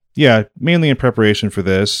time. Yeah, mainly in preparation for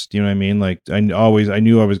this. Do you know what I mean? Like I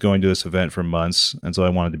knew I was going to this event for months, and so I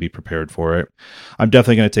wanted to be prepared for it. I'm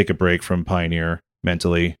definitely going to take a break from Pioneer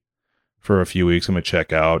mentally for a few weeks. I'm going to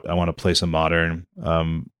check out. I want to play some Modern.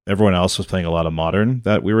 Everyone else was playing a lot of Modern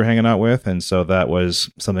that we were hanging out with, and so that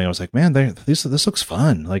was something I was like, man, this looks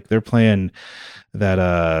fun. Like they're playing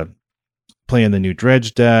that, playing the new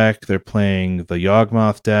Dredge deck. They're playing the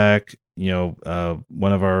Yawgmoth deck.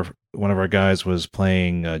 One of our guys was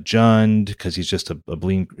playing Jund because he's just a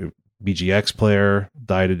Bleed BGX player,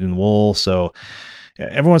 dyed in wool. So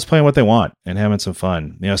everyone's playing what they want and having some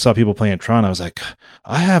fun. I saw people playing Tron. I was like,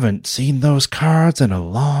 I haven't seen those cards in a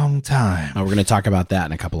long time. We're going to talk about that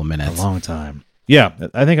in a couple of minutes. A long time. Yeah,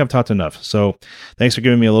 I think I've talked enough. So thanks for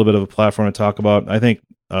giving me a little bit of a platform to talk about. I think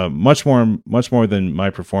much more than my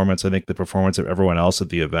performance. I think the performance of everyone else at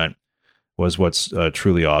the event was what's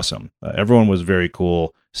truly awesome. Everyone was very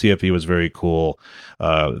cool. CFP was very cool.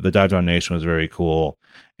 The Dive Down Nation was very cool.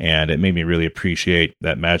 And it made me really appreciate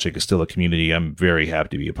that Magic is still a community I'm very happy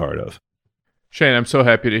to be a part of. Shane, I'm so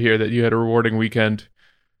happy to hear that you had a rewarding weekend.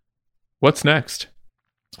 What's next?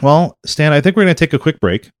 Well, Stan, I think we're going to take a quick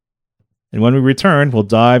break. And when we return, we'll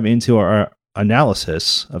dive into our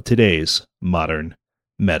analysis of today's modern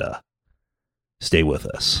meta. Stay with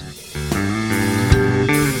us.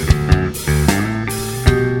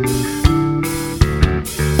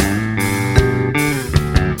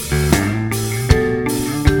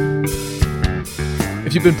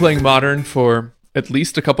 If you've been playing Modern for at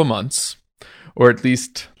least a couple months, or at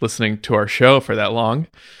least listening to our show for that long,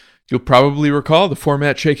 you'll probably recall the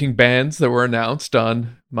format-shaking bans that were announced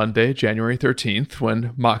on Monday, January 13th,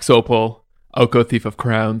 when Mox Opal, Oko Thief of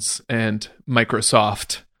Crowns, and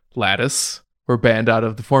Microsoft Lattice were banned out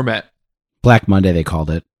of the format. Black Monday, they called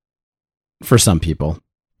it. For some people.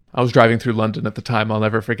 I was driving through London at the time. I'll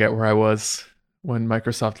never forget where I was when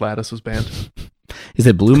Microsoft Lattice was banned. Is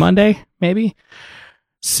it Blue Monday, maybe?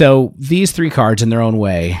 So these three cards, in their own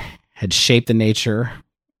way, had shaped the nature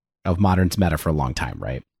of Modern's meta for a long time,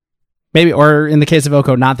 right? Maybe, or in the case of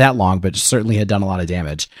Oko, not that long, but certainly had done a lot of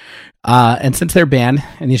damage. And since their ban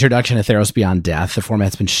and the introduction of Theros Beyond Death, the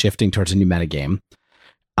format's been shifting towards a new metagame.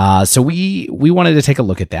 So we wanted to take a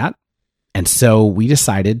look at that. And so we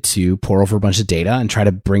decided to pour over a bunch of data and try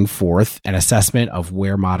to bring forth an assessment of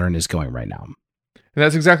where Modern is going right now. And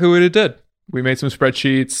that's exactly what it did. We made some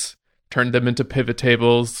spreadsheets, turned them into pivot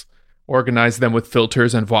tables, organized them with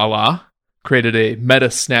filters, and voila, created a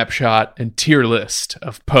meta snapshot and tier list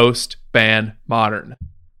of post-ban Modern.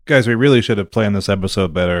 Guys, we really should have planned this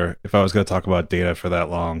episode better if I was going to talk about data for that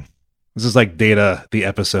long. This is like Data, the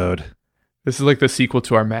episode. This is like the sequel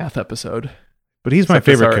to our math episode. But he's my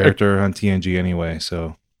favorite character on TNG anyway,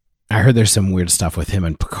 so. I heard there's some weird stuff with him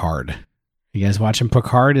and Picard. You guys watching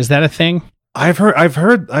Picard? Is that a thing? I've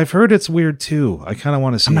heard it's weird too. I kind of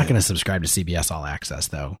want to see I'm not going to subscribe to CBS All Access,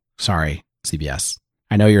 though. Sorry, CBS.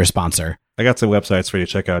 I know you're a sponsor. I got some websites for you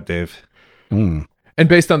to check out, Dave. And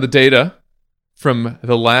based on the data from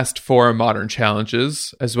the last 4 Modern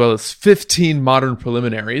challenges, as well as 15 Modern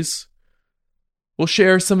preliminaries, we'll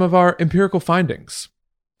share some of our empirical findings,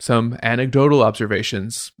 some anecdotal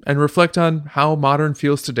observations, and reflect on how Modern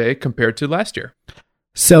feels today compared to last year.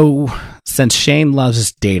 So, since Shane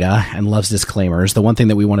loves data and loves disclaimers, the one thing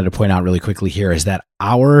that we wanted to point out really quickly here is that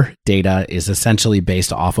our data is essentially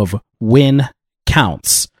based off of win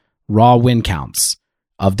counts, raw win counts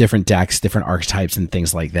of different decks, different archetypes, and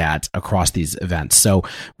things like that across these events. So,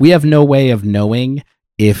 we have no way of knowing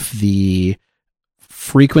if the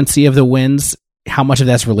frequency of the wins, how much of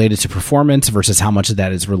that's related to performance versus how much of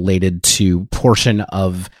that is related to portion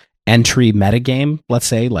of entry metagame, let's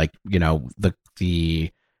say, like, you know,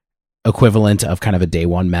 the equivalent of kind of a day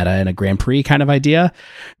one meta in a Grand Prix kind of idea.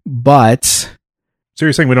 But so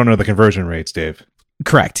you're saying we don't know the conversion rates, Dave?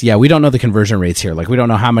 Correct. Yeah, we don't know the conversion rates here. Like, we don't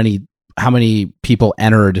know how many people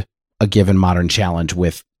entered a given Modern challenge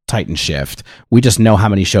with Titan Shift. We just know how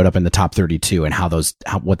many showed up in the top 32 and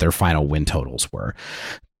what their final win totals were.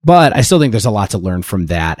 But I still think there's a lot to learn from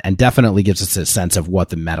that, and definitely gives us a sense of what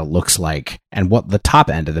the meta looks like and what the top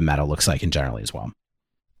end of the meta looks like in general as well.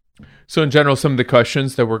 So in general, some of the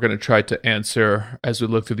questions that we're going to try to answer as we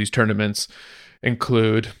look through these tournaments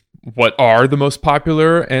include: what are the most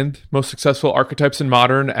popular and most successful archetypes in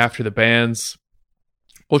Modern after the bans?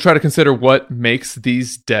 We'll try to consider what makes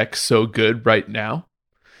these decks so good right now,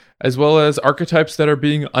 as well as archetypes that are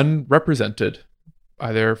being unrepresented,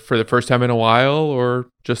 either for the first time in a while or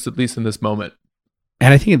just at least in this moment.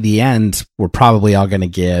 And I think at the end, we're probably all going to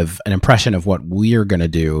give an impression of what we're going to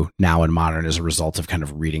do now in Modern as a result of kind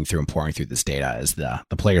of reading through and pouring through this data as the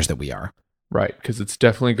players that we are. Right, because it's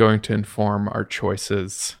definitely going to inform our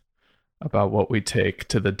choices about what we take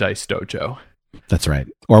to the Dice Dojo. That's right.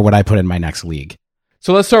 Or what I put in my next league.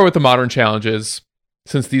 So let's start with the Modern challenges.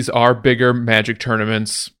 Since these are bigger Magic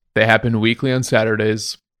tournaments, they happen weekly on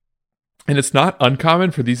Saturdays. And it's not uncommon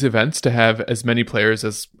for these events to have as many players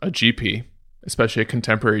as a GP, especially a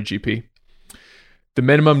contemporary GP. The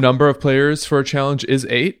minimum number of players for a challenge is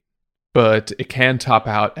 8, but it can top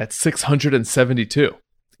out at 672.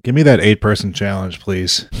 Give me that 8-person challenge,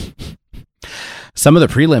 please. Some of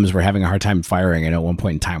the prelims were having a hard time firing, and at one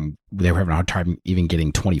point in time, they were having a hard time even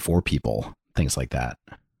getting 24 people, things like that.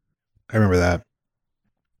 I remember that.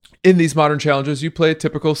 In these modern challenges, you play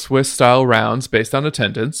typical Swiss-style rounds based on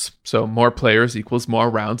attendance. So more players equals more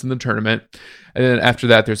rounds in the tournament. And then after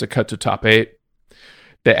that, there's a cut to top 8.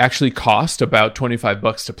 They actually cost about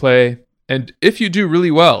 $25 to play. And if you do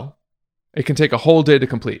really well, it can take a whole day to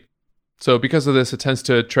complete. So because of this, it tends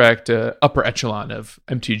to attract an upper echelon of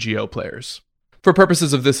MTGO players. For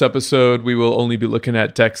purposes of this episode, we will only be looking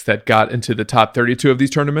at decks that got into the top 32 of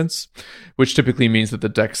these tournaments, which typically means that the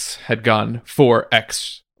decks had gone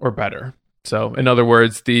 4x or better. So in other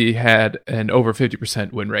words, they had an over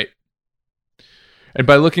 50% win rate. And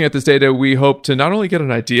by looking at this data, we hope to not only get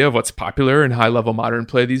an idea of what's popular in high-level Modern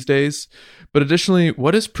play these days, but additionally,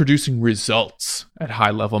 what is producing results at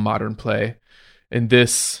high-level Modern play in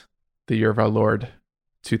this, the year of our Lord,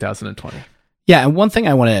 2020. Yeah, and one thing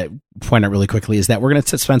I want to point out really quickly is that we're going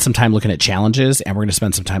to spend some time looking at challenges, and we're going to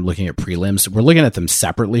spend some time looking at prelims. We're looking at them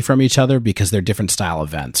separately from each other because they're different style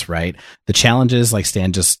events, right? The challenges, like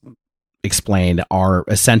Stan just explained, are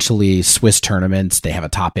essentially Swiss tournaments. They have a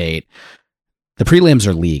top 8. The prelims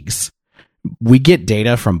are leagues. We get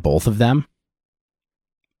data from both of them,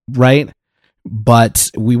 right? But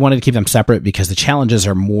we wanted to keep them separate because the challenges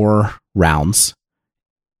are more rounds,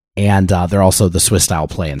 and they're also the Swiss style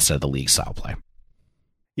play instead of the league style play.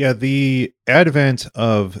 Yeah, the advent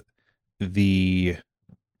of the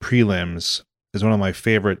prelims is one of my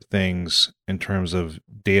favorite things in terms of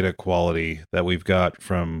data quality that we've got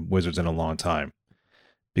from Wizards in a long time,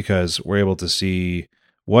 because we're able to see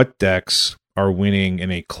what decks are winning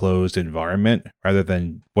in a closed environment rather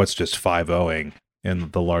than what's just 5-0ing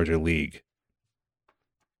in the larger league.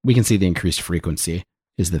 We can see the increased frequency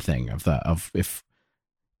is the thing of if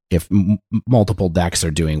multiple decks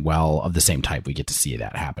are doing well of the same type, we get to see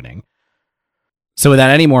that happening. So without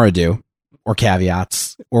any more ado or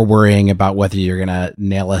caveats or worrying about whether you're going to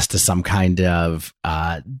nail us to some kind of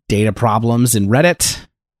data problems in Reddit,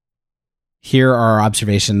 here are our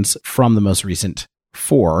observations from the most recent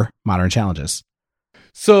 4 Modern challenges.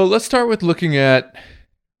 So let's start with looking at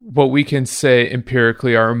what we can say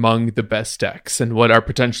empirically are among the best decks and what are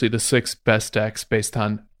potentially the 6 best decks based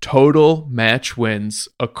on total match wins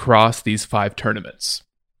across these 5 tournaments.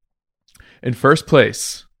 In first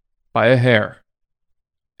place, by a hair,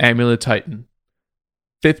 Amulet Titan.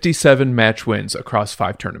 57 match wins across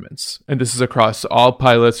 5 tournaments. And this is across all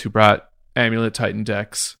pilots who brought Amulet Titan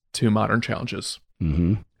decks to Modern challenges.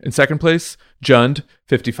 Mm-hmm. In second place, Jund,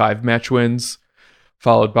 55 match wins,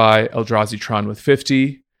 followed by Eldrazi Tron with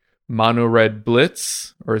 50, Mono Red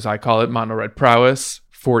Blitz, or as I call it, Mono Red Prowess,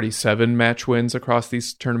 47 match wins across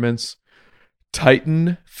these tournaments,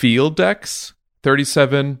 Titan Field decks,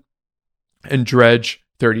 37, and Dredge,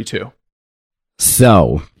 32.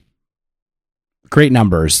 So, great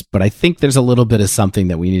numbers, but I think there's a little bit of something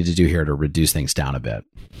that we need to do here to reduce things down a bit.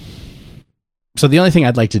 So the only thing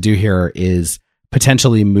I'd like to do here is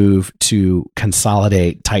potentially move to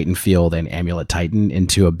consolidate Titan Field and Amulet Titan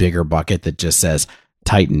into a bigger bucket that just says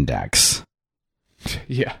Titan decks.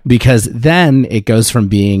 Yeah. Because then it goes from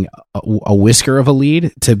being a whisker of a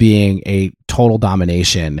lead to being a total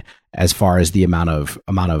domination as far as the amount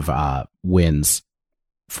of wins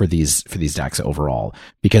for these decks overall.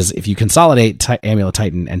 Because if you consolidate Amulet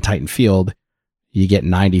Titan and Titan Field, you get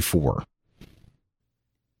 94.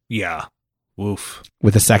 Yeah. Woof.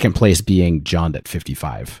 With the second place being Jund at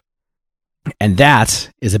 55. And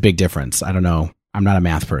that is a big difference. I don't know. I'm not a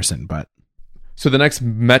math person, but... So the next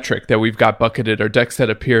metric that we've got bucketed are decks that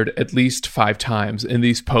appeared at least 5 times in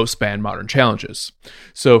these post-ban Modern challenges.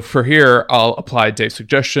 So for here, I'll apply Dave's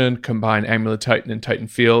suggestion, combine Amulet Titan and Titan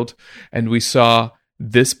Field, and we saw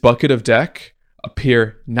this bucket of deck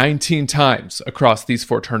appear 19 times across these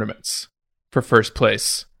 4 tournaments for first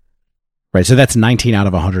place. Right, so that's 19 out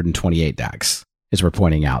of 128 decks, as we're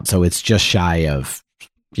pointing out. So it's just shy of,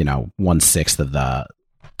 1/6 of the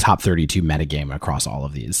top 32 metagame across all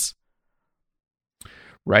of these.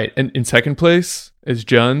 Right, and in second place is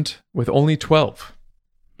Jund with only 12.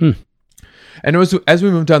 And as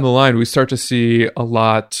we move down the line, we start to see a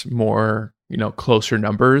lot more, closer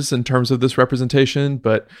numbers in terms of this representation,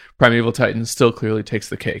 but Primeval Titan still clearly takes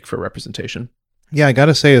the cake for representation. Yeah, I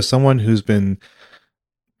gotta say, as someone who's been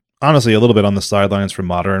honestly a little bit on the sidelines for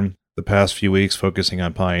Modern the past few weeks, focusing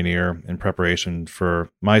on Pioneer in preparation for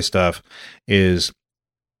my stuff, is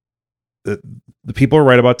the people are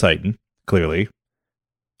right about Titan, clearly.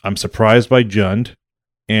 I'm surprised by Jund,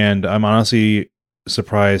 and I'm honestly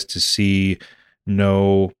surprised to see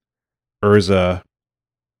no Urza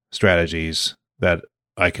strategies that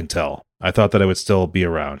I can tell. I thought that it would still be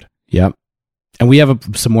around. Yep. And we have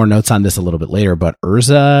some more notes on this a little bit later, but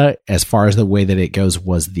Urza, as far as the way that it goes,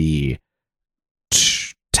 was the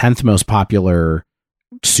 10th most popular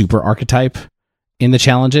super archetype in the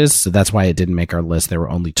challenges. So that's why it didn't make our list. There were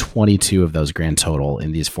only 22 of those grand total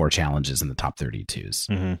in these 4 challenges in the top 32s.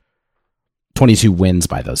 Mm-hmm. 22 wins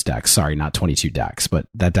by those decks. Sorry, not 22 decks, but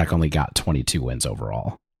that deck only got 22 wins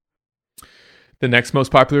overall. The next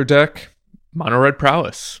most popular deck, Mono Red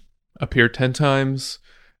Prowess, appeared 10 times,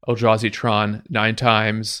 Eldrazi Tron 9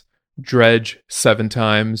 times, Dredge 7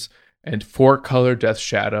 times, and 4-color Death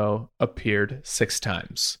Shadow appeared 6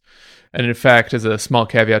 times. And in fact, as a small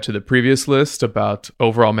caveat to the previous list about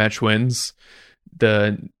overall match wins,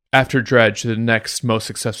 after Dredge, the next most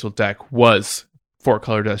successful deck was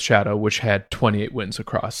 4-color Death Shadow, which had 28 wins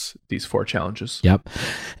across these 4 challenges. Yep.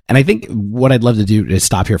 And I think what I'd love to do is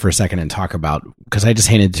stop here for a second and talk about, because I just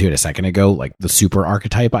hinted to it a second ago, like the super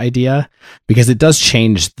archetype idea, because it does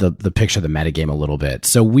change the picture of the metagame a little bit.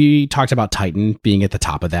 So we talked about Titan being at the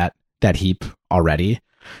top of that heap already.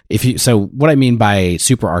 So what I mean by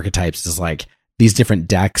super archetypes is like these different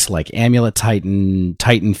decks like Amulet Titan,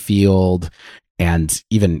 Titan Field, and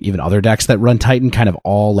even other decks that run Titan kind of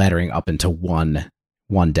all laddering up into one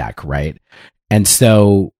deck, right? And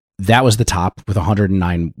so that was the top with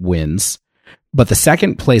 109 wins. But the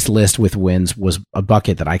second place list with wins was a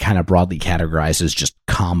bucket that I kind of broadly categorized as just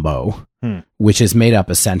combo, which is made up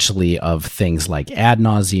essentially of things like Ad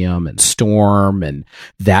Nauseam and Storm and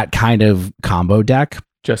that kind of combo deck.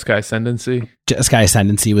 Jeskai Ascendancy. Jeskai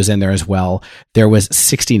Ascendancy was in there as well. There was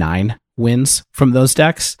 69 wins from those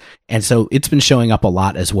decks. And so it's been showing up a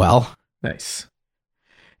lot as well. Nice.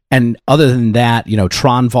 And other than that,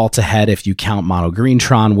 Tron vaults ahead if you count Mono Green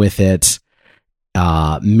Tron with it.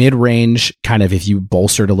 Mid-range, kind of if you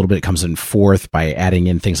bolster it a little bit, it comes in 4th by adding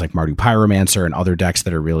in things like Mardu Pyromancer and other decks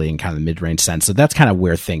that are really in kind of the mid-range sense. So that's kind of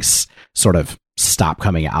where things sort of stop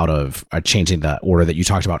coming out of changing the order that you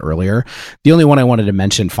talked about earlier. The only one I wanted to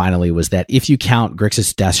mention finally was that if you count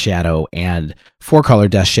Grixis Death Shadow and 4-color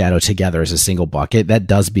Death Shadow together as a single bucket, that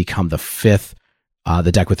does become the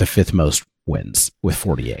deck with the 5th most wins with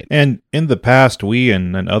 48. And in the past, we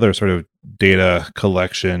and other sort of data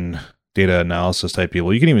collection, data analysis type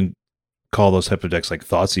people, you can even call those type of decks like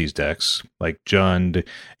Thoughtseize decks, like Jund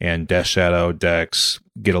and Death Shadow decks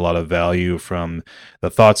get a lot of value from the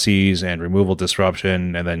Thoughtseize and removal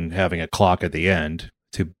disruption, and then having a clock at the end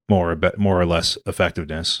to more or less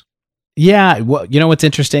effectiveness. Yeah, well, what's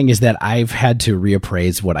interesting is that I've had to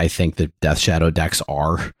reappraise what I think the Death Shadow decks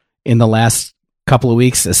are in the last couple of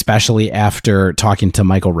weeks, especially after talking to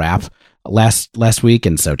Michael Rapp last week.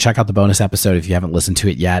 And so check out the bonus episode if you haven't listened to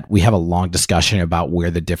it yet. We have a long discussion about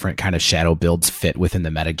where the different kind of shadow builds fit within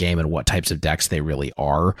the metagame and what types of decks they really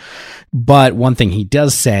are. But one thing he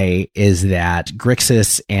does say is that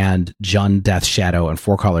Grixis and Jund Death Shadow and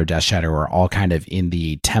 4-color Death Shadow are all kind of in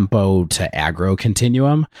the tempo to aggro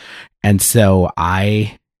continuum. And so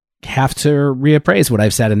I have to reappraise what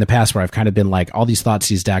I've said in the past, where I've kind of been like, all these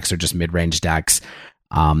Thoughtseize decks are just mid-range decks.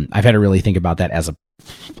 I've had to really think about that as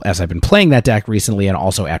I've been playing that deck recently, and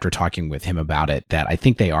also after talking with him about it, that I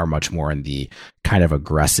think they are much more in the kind of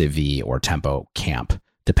aggressive-y or tempo camp,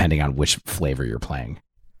 depending on which flavor you're playing.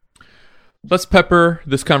 Let's pepper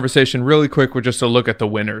this conversation really quick with just a look at the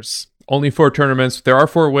winners. Only 4 tournaments. There are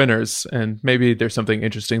 4 winners, and maybe there's something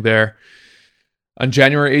interesting there. On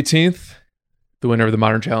January 18th, the winner of the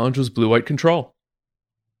Modern Challenge was Blue-White Control.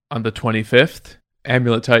 On the 25th,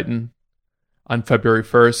 Amulet Titan. On February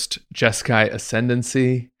 1st, Jeskai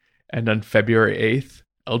Ascendancy. And on February 8th,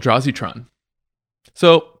 Eldrazi Tron.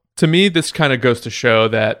 So, to me, this kind of goes to show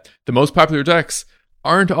that the most popular decks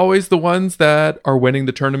aren't always the ones that are winning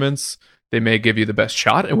the tournaments. They may give you the best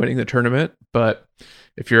shot at winning the tournament, but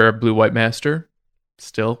if you're a Blue-White master,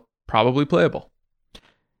 still probably playable.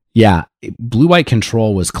 Yeah, Blue-White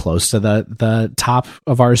Control was close to the top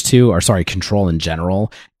of ours too, or sorry, Control in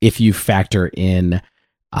general, if you factor in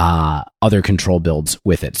other control builds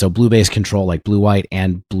with it. So blue-based control like Blue-White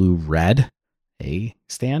and Blue-Red,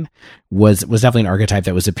 Stan, was definitely an archetype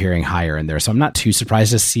that was appearing higher in there. So I'm not too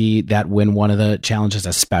surprised to see that win one of the challenges,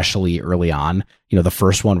 especially early on, the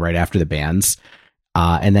first one right after the bans.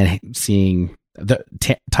 And then seeing the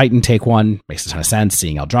Titan take one makes a ton of sense.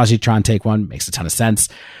 Seeing Eldrazi Tron take one makes a ton of sense.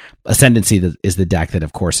 Ascendancy is the deck that,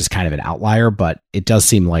 of course, is kind of an outlier, but it does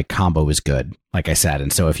seem like combo is good, like I said.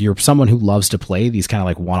 And so if you're someone who loves to play these kind of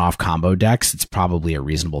like one-off combo decks, it's probably a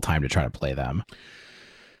reasonable time to try to play them.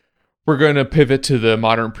 We're going to pivot to the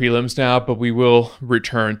modern prelims now, but we will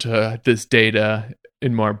return to this data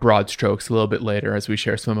in more broad strokes a little bit later as we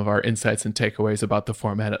share some of our insights and takeaways about the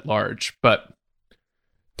format at large. But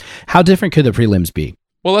how different could the prelims be?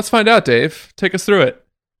 Well, let's find out, Dave. Take us through it.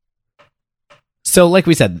 So like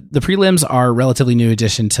we said, the prelims are a relatively new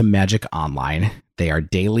addition to Magic Online. They are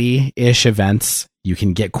daily-ish events. You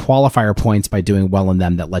can get qualifier points by doing well in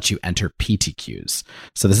them that let you enter PTQs.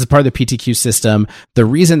 So this is part of the PTQ system. The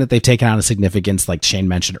reason that they've taken on a significance, like Shane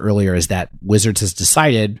mentioned earlier, is that Wizards has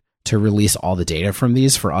decided to release all the data from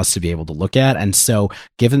these for us to be able to look at. And so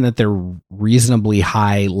given that they're reasonably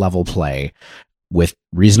high level play with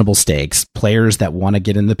reasonable stakes, players that want to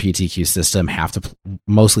get in the PTQ system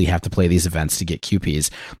mostly have to play these events to get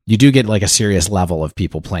QPs. You do get like a serious level of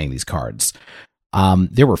people playing these cards.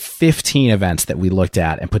 There were 15 events that we looked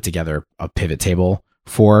at and put together a pivot table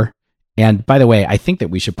for. And by the way, I think that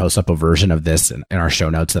we should post up a version of this in our show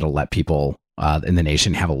notes that'll let people in the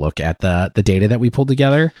nation have a look at the data that we pulled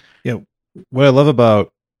together. Yeah. What I love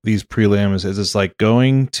about these prelims is it's like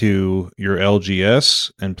going to your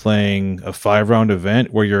LGS and playing a 5-round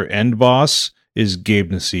event where your end boss is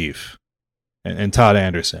Gabe Nassif and Todd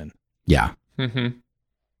Anderson. Yeah. Mm-hmm.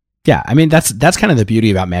 Yeah. I mean, that's kind of the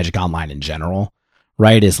beauty about Magic Online in general,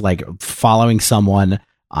 right? Is like following someone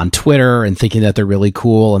on Twitter and thinking that they're really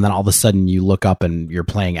cool. And then all of a sudden you look up and you're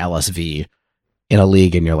playing LSV in a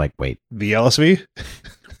league and you're like, wait, the LSV?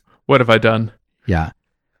 What have I done? Yeah.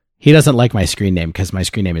 He doesn't like my screen name because my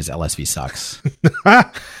screen name is LSV Sucks.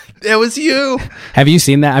 It was you. Have you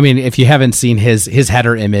seen that? I mean, if you haven't seen his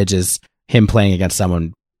header image is him playing against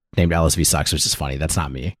someone named LSV Sucks, which is funny. That's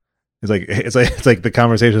not me. It's like the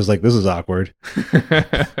conversation is like, this is awkward.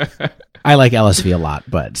 I like LSV a lot,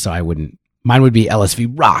 but so I wouldn't. Mine would be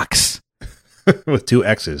LSV Rocks with 2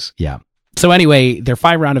 X's. Yeah. So anyway, they're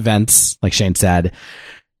 5-round events, like Shane said,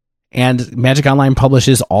 and Magic Online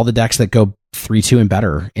publishes all the decks that go 3-2 and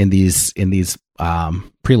better in these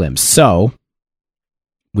prelims. So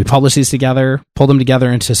we published these together, pulled them together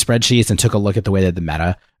into spreadsheets, and took a look at the way that the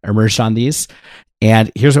meta emerged on these.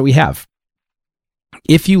 And here's what we have.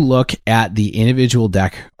 If you look at the individual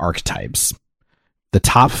deck archetypes, the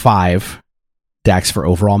top 5 decks for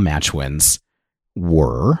overall match wins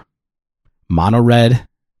were Mono Red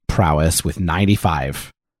Prowess with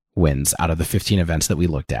 95 wins out of the 15 events that we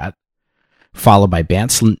looked at, followed by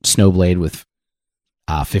Bant Snowblade with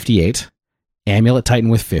 58, Amulet Titan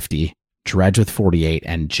with 50, Dredge with 48,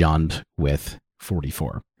 and Jund with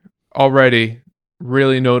 44. Already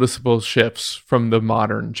really noticeable shifts from the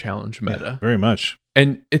modern challenge meta. Yeah, very much.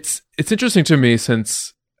 And it's interesting to me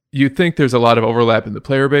since you think there's a lot of overlap in the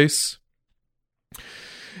player base.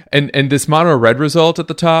 And this mono red result at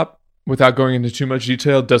the top, without going into too much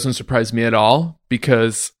detail, doesn't surprise me at all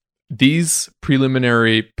because these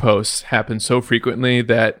preliminary posts happen so frequently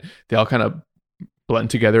that they all kind of blend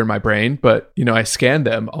together in my brain. But, I scan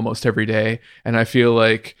them almost every day, and I feel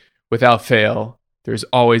like without fail, there's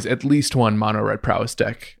always at least one mono red prowess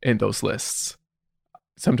deck in those lists.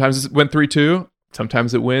 Sometimes it went 3-2,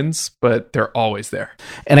 sometimes it wins, but they're always there.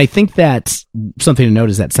 And I think that something to note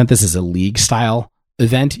is that since this is a league style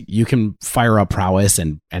event, you can fire up prowess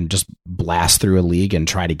and just blast through a league and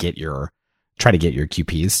try to get your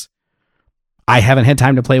QPs. I haven't had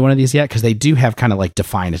time to play one of these yet because they do have kind of like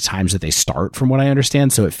defined times that they start, from what I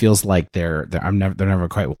understand. So it feels like they're never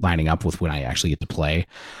quite lining up with when I actually get to play.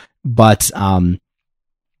 But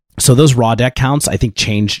so those raw deck counts I think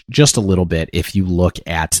change just a little bit if you look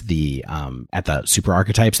at the super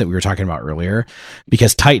archetypes that we were talking about earlier,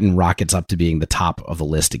 because Titan rockets up to being the top of the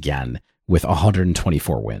list again with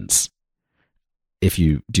 124 wins. If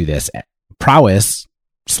you do this, prowess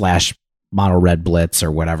 / mono red blitz or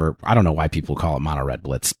whatever. I don't know why people call it mono red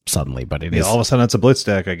blitz suddenly, but it is. All of a sudden it's a blitz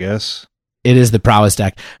deck, I guess. It is the prowess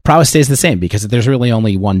deck. Prowess stays the same because there's really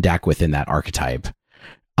only one deck within that archetype.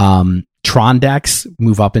 Tron decks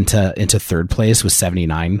move up into third place with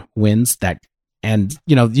 79 wins. And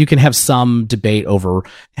you can have some debate over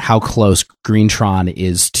how close Green Tron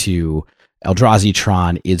is to Eldrazi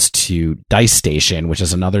Tron is to Dice Station, which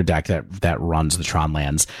is another deck that runs the Tron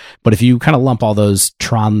lands. But if you kind of lump all those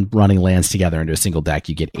Tron running lands together into a single deck,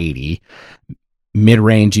 you get 80.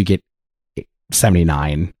 Mid-range, you get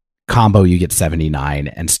 79. Combo, you get 79.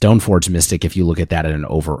 And Stoneforge Mystic, if you look at that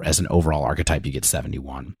as an overall archetype, you get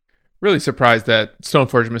 71. Really surprised that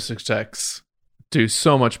Stoneforge Mystic decks do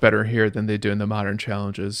so much better here than they do in the modern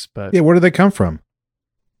challenges. But yeah, where do they come from?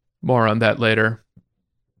 More on that later.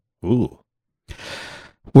 Ooh.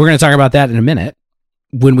 We're going to talk about that in a minute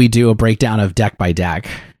when we do a breakdown of deck by deck,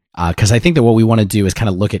 because I think that what we want to do is kind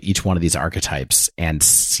of look at each one of these archetypes and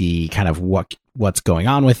see kind of what's going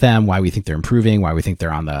on with them, why we think they're improving, why we think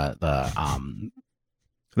they're on the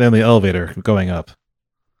elevator going up.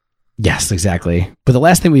 Yes, exactly. But the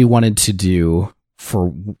last thing we wanted to do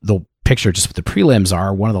for the picture just with the prelims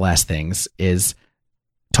one of the last things is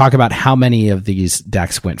talk about how many of these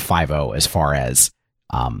decks went 5-0 as far as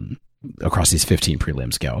across these 15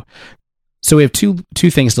 prelims go. So we have two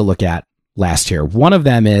things to look at last here. One of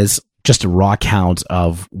them is just a raw count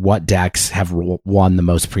of what decks have won the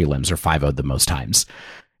most prelims or 5-0'd the most times.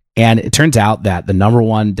 And it turns out that the number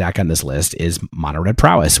one deck on this list is Mono Red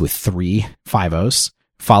Prowess with 3 5-0s,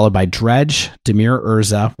 followed by Dredge, Dimir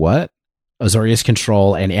Urza, Azorius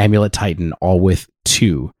Control, and Amulet Titan, all with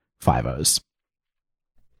 2 5-0s.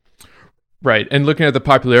 Right. And looking at the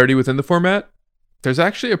popularity within the format, there's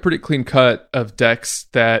actually a pretty clean cut of decks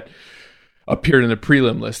that appeared in the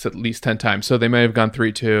prelim list at least 10 times. So they may have gone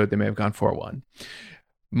 3-2, they may have gone 4-1.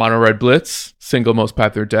 Mono Red Blitz, single most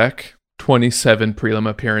popular deck, 27 prelim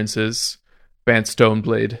appearances. Bant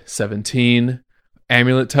Stoneblade, 17.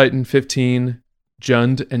 Amulet Titan, 15.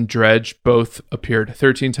 Jund and Dredge both appeared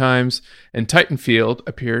 13 times. And Titanfield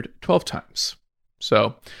appeared 12 times.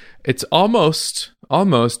 So it's almost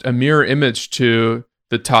a mirror image to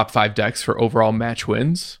the top 5 decks for overall match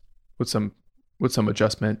wins with some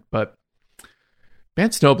adjustment. But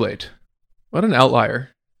Bant Snowblade, what an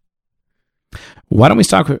outlier. Why don't we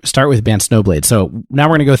start with Bant Snowblade? So now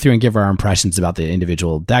we're going to go through and give our impressions about the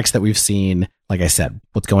individual decks that we've seen. Like I said,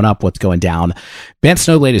 what's going up, what's going down. Bant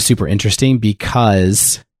Snowblade is super interesting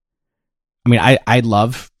because, I mean, I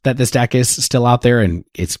love that this deck is still out there and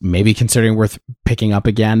it's maybe considering worth picking up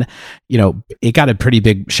again. You know, it got a pretty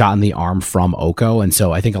big shot in the arm from Oko, and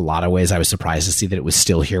so I think a lot of ways I was surprised to see that it was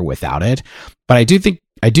still here without it. But I do think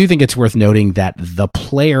it's worth noting that the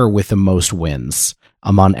player with the most wins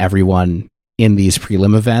among everyone in these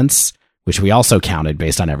prelim events, which we also counted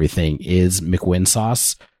based on everything, is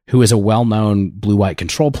McWinsauce, who is a well-known blue-white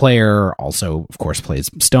control player, also, of course, plays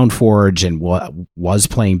Stoneforge and was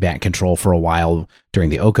playing Bant Control for a while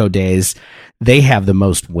during the Oko days. They have the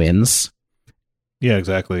most wins. Yeah,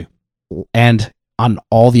 exactly. And on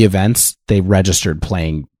all the events, they registered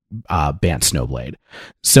playing Bant Snowblade.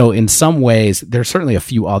 So in some ways, there's certainly a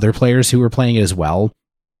few other players who were playing it as well.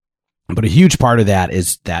 But a huge part of that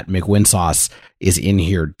is that McWinsauce is in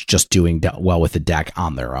here just doing well with the deck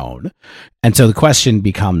on their own. And so the question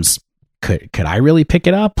becomes, could I really pick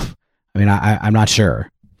it up? I mean, I'm not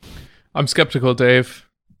sure. I'm skeptical, Dave.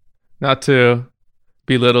 Not to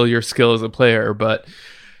belittle your skill as a player, but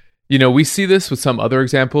you know, we see this with some other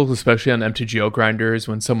examples, especially on MTGO grinders.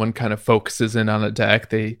 When someone kind of focuses in on a deck,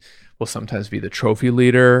 they will sometimes be the trophy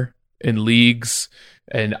leader in leagues.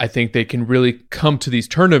 And I think they can really come to these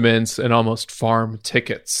tournaments and almost farm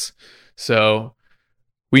tickets. So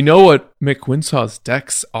we know what McWinsaw's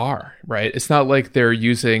decks are, right? It's not like they're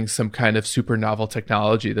using some kind of super novel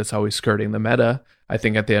technology that's always skirting the meta. I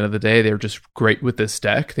think at the end of the day, they're just great with this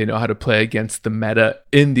deck. They know how to play against the meta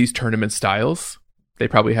in these tournament styles. They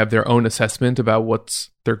probably have their own assessment about what's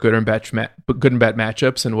their good and bad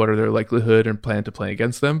matchups and what are their likelihood and plan to play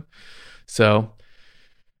against them. So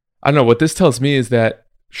I don't know. What this tells me is that,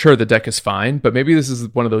 sure, the deck is fine, but maybe this is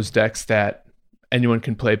one of those decks that anyone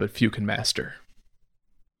can play, but few can master.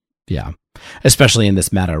 Yeah, especially in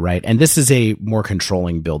this meta, right? And this is a more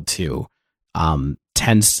controlling build too.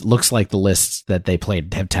 Looks like the lists that they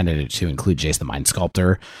played have tended to include Jace the Mind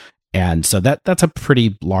Sculptor, and so that's a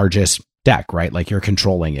pretty largest deck, right? Like you're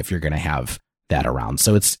controlling if you're going to have that around.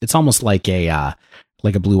 So it's almost like a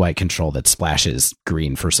blue-white control that splashes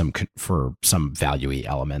green for some value-y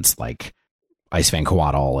elements like Ice-Fang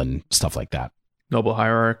Coatl and stuff like that. Noble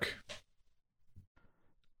Hierarch.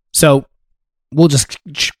 So we'll just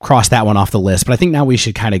cross that one off the list, but I think now we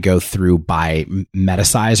should kind of go through by meta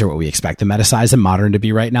size or what we expect the meta size in Modern to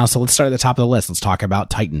be right now. So let's start at the top of the list. Let's talk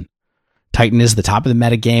about Titan. Titan is the top of the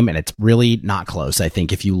meta game, and it's really not close. I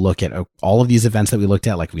think if you look at all of these events that we looked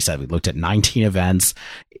at, like we said, we looked at 19 events.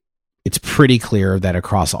 It's pretty clear that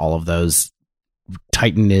across all of those,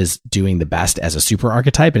 Titan is doing the best as a super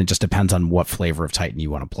archetype, and it just depends on what flavor of Titan you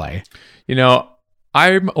want to play. You know,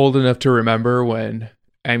 I'm old enough to remember when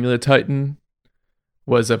Amulet Titan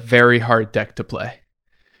was a very hard deck to play,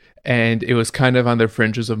 and it was kind of on the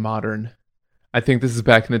fringes of Modern. I think this is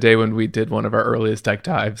back in the day when we did one of our earliest deck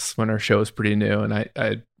dives when our show was pretty new, and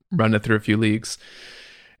I run it through a few leagues.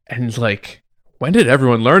 And like, when did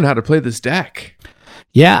everyone learn how to play this deck?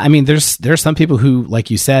 Yeah, I mean, there's some people who, like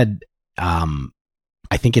you said,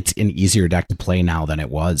 I think it's an easier deck to play now than it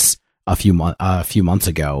was a few months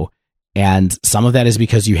ago, and some of that is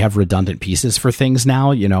because you have redundant pieces for things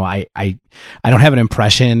now. You know, I don't have an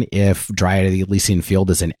impression if Dryad of the Elysian Field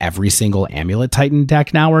is in every single Amulet Titan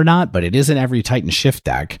deck now or not, but it is in every Titan Shift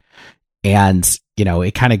deck, and you know,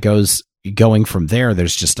 it kind of going from there.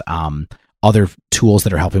 There's just other tools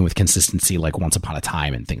that are helping with consistency, like Once Upon a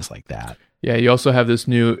Time and things like that. Yeah, you also have this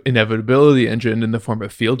new inevitability engine in the form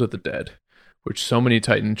of Field of the Dead, which so many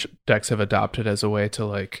Titan decks have adopted as a way to,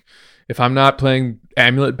 like, if I'm not playing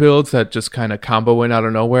amulet builds that just kind of combo in out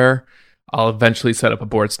of nowhere, I'll eventually set up a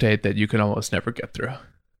board state that you can almost never get through.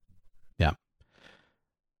 Yeah.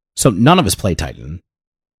 So none of us play Titan.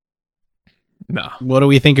 No. What do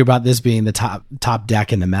we think about this being the top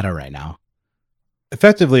deck in the meta right now?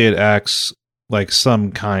 Effectively, it acts like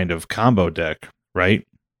some kind of combo deck, right?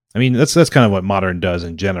 I mean, that's kind of what Modern does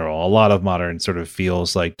in general. A lot of Modern sort of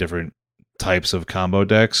feels like different types of combo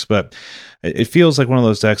decks, but it feels like one of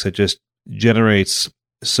those decks that just generates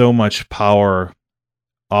so much power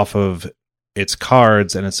off of its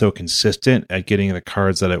cards, and it's so consistent at getting the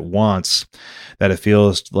cards that it wants that it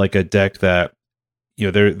feels like a deck that, you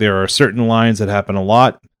know, there are certain lines that happen a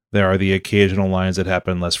lot. There are the occasional lines that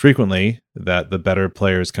happen less frequently that the better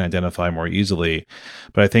players can identify more easily.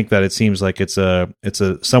 But I think that it seems like it's a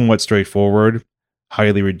somewhat straightforward,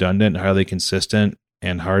 highly redundant, highly consistent,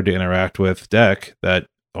 and hard to interact with deck that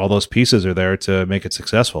all those pieces are there to make it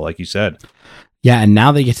successful, like you said. Yeah, and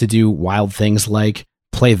now they get to do wild things like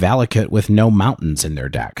play Valakut with no mountains in their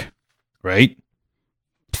deck. Right?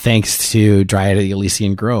 Thanks to Dryad of the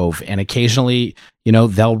Elysian Grove. And occasionally, you know,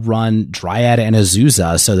 they'll run Dryad and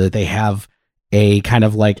Azusa so that they have a kind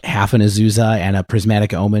of like half an Azusa and a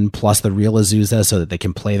Prismatic Omen plus the real Azusa so that they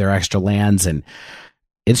can play their extra lands. And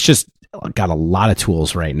it's just got a lot of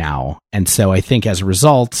tools right now. And so I think as a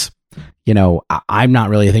result, you know, I'm not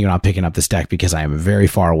really thinking about picking up this deck because I am very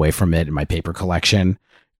far away from it in my paper collection.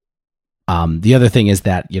 The other thing is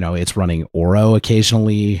that, you know, it's running Oro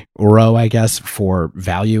occasionally, I guess, for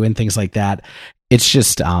value and things like that. It's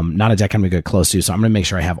just not a deck I'm going to get close to. So I'm going to make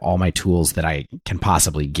sure I have all my tools that I can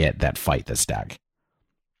possibly get that fight this deck.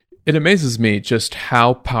 It amazes me just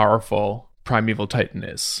how powerful Primeval Titan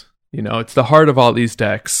is. You know, it's the heart of all these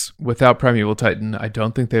decks. Without Primeval Titan, I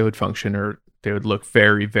don't think they would function, or they would look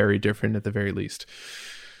very, very different at the very least.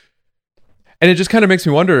 And it just kind of makes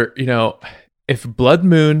me wonder, you know, if Blood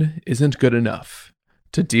Moon isn't good enough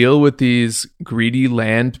to deal with these greedy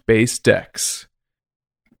land-based decks,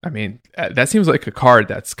 I mean, that seems like a card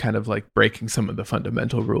that's kind of like breaking some of the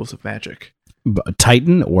fundamental rules of Magic.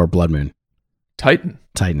 Titan or Blood Moon? Titan.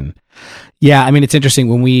 Yeah, I mean, it's interesting.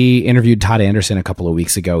 When we interviewed Todd Anderson a couple of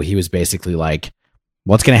weeks ago, he was basically like,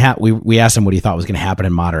 what's going to happen? We asked him what he thought was going to happen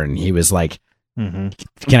in Modern. And he was like, can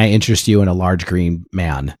I interest you in a large green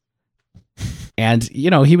man? And, you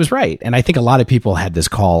know, he was right. And I think a lot of people had this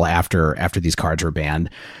call after these cards were banned.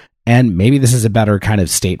 And maybe this is a better kind of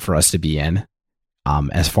state for us to be in,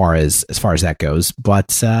 as far as that goes.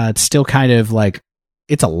 But it's still kind of like,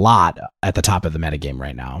 it's a lot at the top of the metagame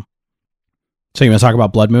right now. So you want to talk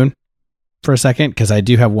about Blood Moon for a second? Because I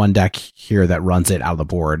do have one deck here that runs it out of the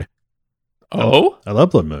board. Oh? I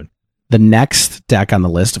love Blood Moon. The next deck on the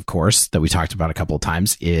list, of course, that we talked about a couple of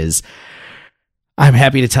times is, I'm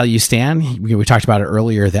happy to tell you, Stan, we talked about it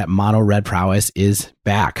earlier, that Mono Red Prowess is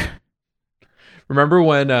back. Remember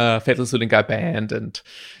when Faithless Looting got banned and,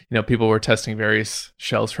 you know, people were testing various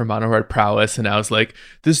shells for Mono Red Prowess, and I was like,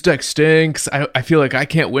 this deck stinks. I feel like I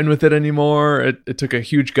can't win with it anymore. It took a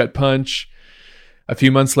huge gut punch. A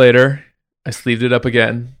few months later, I sleeved it up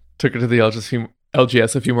again, took it to the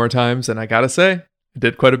LGS a few more times, and I gotta say, I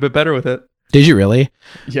did quite a bit better with it. Did you really?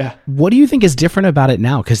 Yeah. What do you think is different about it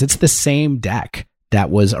now? Because it's the same deck that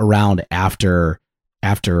was around after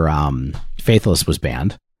Faithless was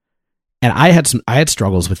banned. And I had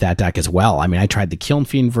struggles with that deck as well. I mean, I tried the Kiln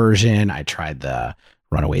Fiend version, I tried the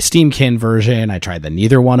Runaway Steamkin version, I tried the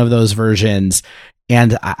neither one of those versions,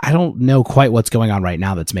 and I don't know quite what's going on right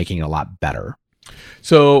now that's making it a lot better.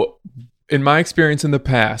 So, in my experience in the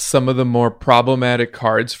past, some of the more problematic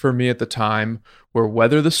cards for me at the time were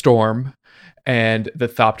Weather the Storm and the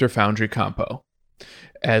Thopter Foundry compo,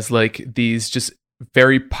 as like these just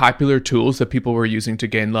very popular tools that people were using to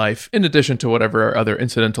gain life, in addition to whatever other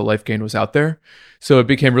incidental life gain was out there. So it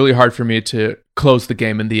became really hard for me to close the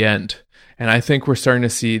game in the end. And I think we're starting to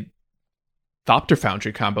see Thopter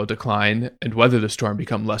Foundry combo decline and Weather the Storm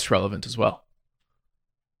become less relevant as well.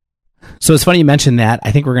 So it's funny you mentioned that.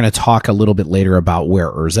 I think we're going to talk a little bit later about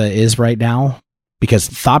where Urza is right now, because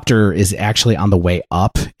Thopter is actually on the way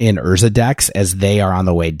up in Urza decks as they are on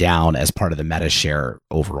the way down as part of the meta share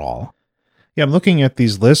overall. Yeah, I'm looking at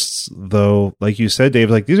these lists, though, like you said, Dave,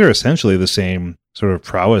 like these are essentially the same sort of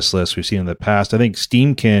prowess lists we've seen in the past. I think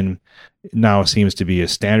Steamkin now seems to be a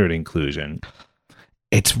standard inclusion.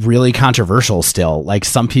 It's really controversial still. Like,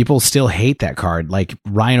 some people still hate that card. Like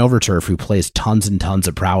Ryan Overturf, who plays tons and tons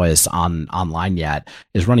of prowess online yet,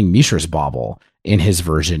 is running Mishra's Bauble in his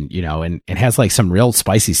version, you know, and it has like some real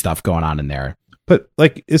spicy stuff going on in there. But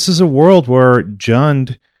like, this is a world where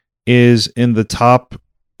Jund is in the top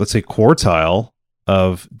let's say, quartile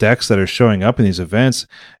of decks that are showing up in these events,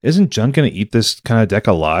 isn't Jund going to eat this kind of deck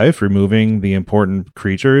alive, removing the important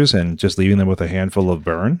creatures and just leaving them with a handful of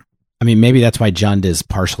burn? I mean, maybe that's why Jund is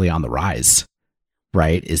partially on the rise,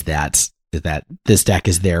 right? Is that this deck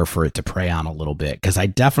is there for it to prey on a little bit? Because I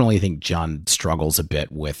definitely think Jund struggles a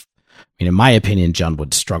bit with, I mean, in my opinion, Jund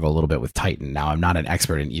would struggle a little bit with Titan. Now, I'm not an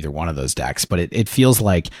expert in either one of those decks, but it feels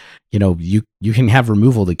like, you can have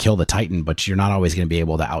removal to kill the Titan, but you're not always going to be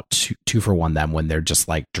able to out two for one them when they're just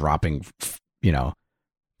like dropping, they're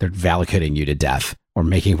Valakutting you to death or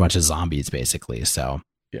making a bunch of zombies, basically. So,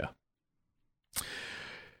 yeah.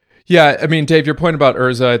 Yeah, I mean, Dave, your point about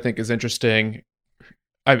Urza, I think, is interesting.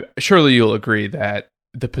 Surely you'll agree that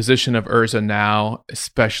the position of Urza now,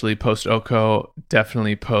 especially post Oko,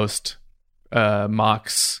 definitely post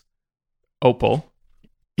Mox Opal.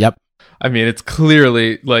 Yep. I mean, it's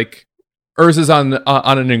clearly like Urza's on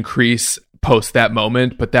an increase post that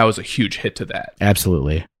moment, but that was a huge hit to that.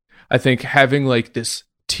 Absolutely. I think having like this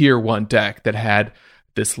tier 1 deck that had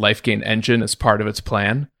this life gain engine as part of its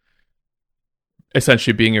plan,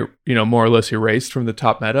 essentially being more or less erased from the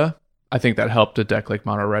top meta, I think that helped a deck like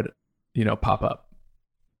Mono Red, pop up.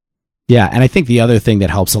 Yeah, and I think the other thing that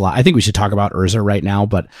helps a lot, I think we should talk about Urza right now,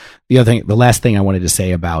 but the last thing I wanted to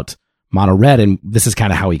say about Mono Red, and this is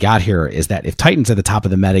kind of how we got here, is that if Titan's at the top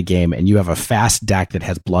of the meta game and you have a fast deck that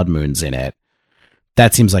has Blood Moons in it,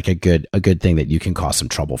 that seems like a good thing that you can cause some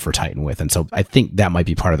trouble for Titan with. And so I think that might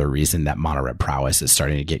be part of the reason that Mono Red Prowess is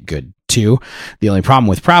starting to get good too. The only problem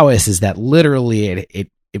with Prowess is that literally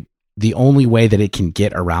the only way that it can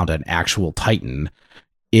get around an actual Titan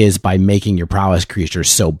is by making your Prowess creatures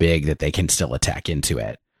so big that they can still attack into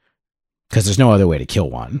it. Because there's no other way to kill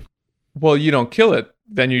one. Well, you don't kill it.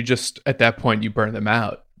 Then you just, at that point, you burn them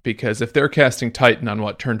out. Because if they're casting Titan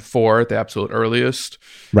on turn 4 at the absolute earliest,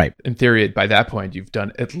 right? In theory, by that point, you've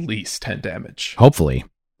done at least 10 damage. Hopefully.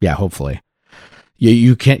 Yeah, hopefully.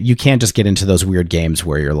 You can't just get into those weird games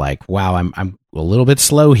where you're like, wow, I'm a little bit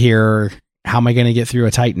slow here. How am I going to get through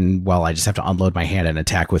a Titan? Well, I just have to unload my hand and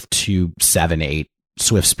attack with 2, 7, 8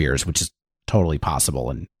 Swift Spears, which is totally possible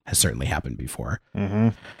and has certainly happened before. Mm-hmm.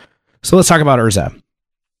 So let's talk about Urza.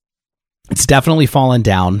 It's definitely fallen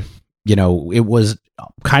down. It was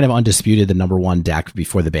kind of undisputed the number 1 deck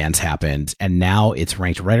before the bans happened, and now it's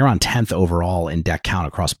ranked right around 10th overall in deck count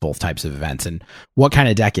across both types of events. And what kind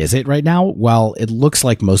of deck is it right now? Well, it looks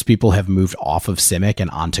like most people have moved off of Simic and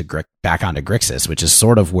back onto Grixis, which is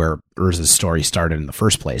sort of where Urza's story started in the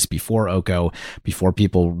first place. Before Oko, before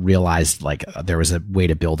people realized like there was a way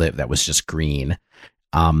to build it that was just green.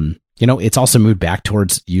 It's also moved back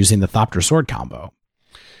towards using the Thopter Sword combo.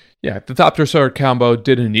 Yeah, the Thopter Sword combo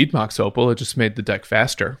didn't need Mox Opal. It just made the deck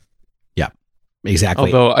faster. Yeah,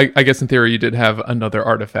 exactly. Although, I guess in theory, you did have another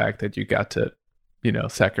artifact that you got to,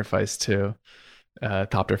 sacrifice to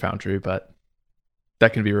Thopter Foundry, but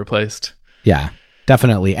that can be replaced. Yeah,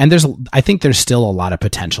 definitely. And I think there's still a lot of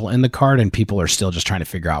potential in the card, and people are still just trying to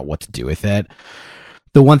figure out what to do with it.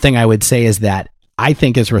 The one thing I would say is that I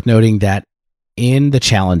think it's worth noting that in the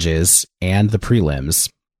challenges and the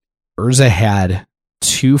prelims, Urza had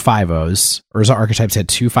 2 5-0s. Urza archetypes had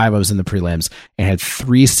 2 5-0s in the prelims and had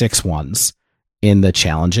 3 6-1s in the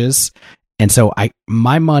challenges. And so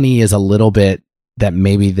my money is a little bit that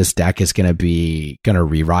maybe this deck is going to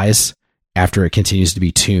re-rise after it continues to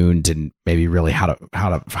be tuned and maybe really how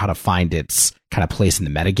to find its kind of place in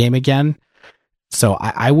the metagame again. So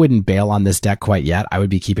I wouldn't bail on this deck quite yet. I would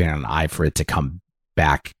be keeping an eye for it to come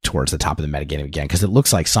back towards the top of the metagame again, because it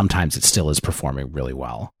looks like sometimes it still is performing really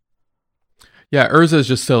well. Yeah, Urza is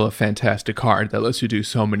just still a fantastic card that lets you do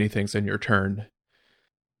so many things in your turn.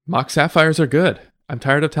 Mox Sapphires are good. I'm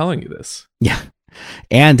tired of telling you this. Yeah.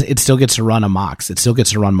 And it still gets to run a Mox. It still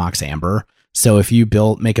gets to run Mox Amber. So if you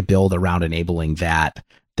make a build around enabling that,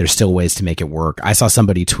 there's still ways to make it work. I saw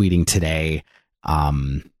somebody tweeting today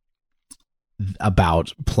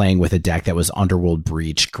about playing with a deck that was Underworld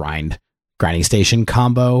Breach grinding station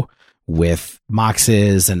combo with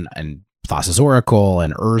Moxes and Thassa's Oracle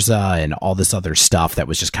and Urza and all this other stuff that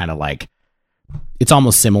was just kind of like, it's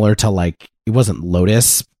almost similar to like, it wasn't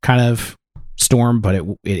Lotus kind of Storm, but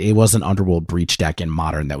it was an Underworld Breach deck in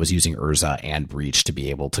Modern that was using Urza and Breach to be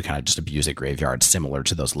able to kind of just abuse a graveyard similar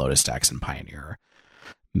to those Lotus decks in Pioneer.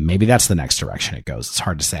 Maybe that's the next direction it goes. It's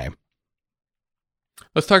hard to say.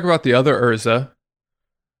 Let's talk about the other Urza,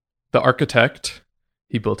 the Architect.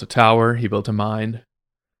 He built a tower, he built a mine,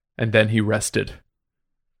 and then he rested.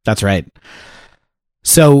 That's right.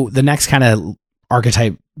 So the next kind of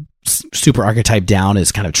archetype, super archetype down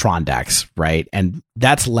is kind of Tron decks, right? And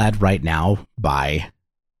that's led right now by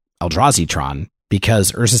Eldrazi Tron,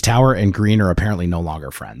 because Urza's Tower and green are apparently no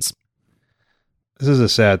longer friends. This is a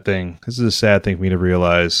sad thing. This is a sad thing for me to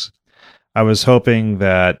realize. I was hoping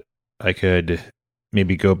that I could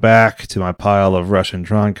maybe go back to my pile of Russian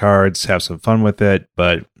Tron cards, have some fun with it,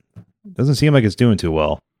 but it doesn't seem like it's doing too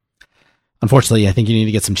well. Unfortunately, I think you need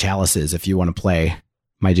to get some chalices if you want to play,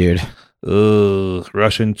 my dude. Ugh,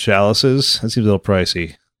 Russian chalices? That seems a little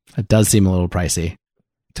pricey. It does seem a little pricey.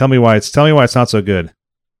 Tell me why it's not so good.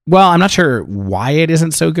 Well, I'm not sure why it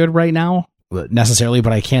isn't so good right now necessarily,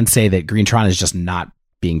 but I can say that Green Tron is just not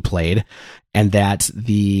being played, and that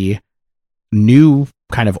the new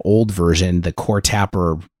kind of old version, the Core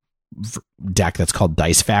Tapper deck that's called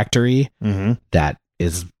Dice Factory, that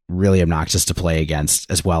is really obnoxious to play against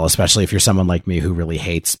as well, especially if you're someone like me who really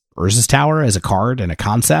hates Urza's Tower as a card and a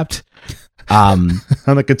concept. On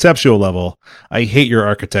the conceptual level, I hate your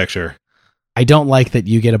architecture. I don't like that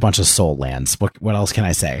you get a bunch of soul lands. What else can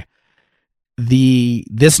I say?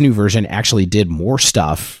 This new version actually did more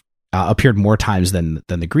stuff, appeared more times than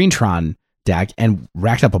the Greentron deck, and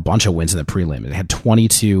racked up a bunch of wins in the prelim. It had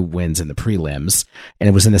 22 wins in the prelims, and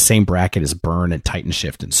it was in the same bracket as Burn and Titan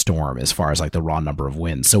Shift and Storm as far as like the raw number of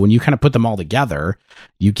wins. So when you kind of put them all together,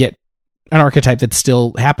 you get an archetype that's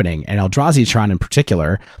still happening. And Eldrazi Tron in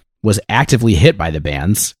particular was actively hit by the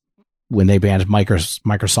bans when they banned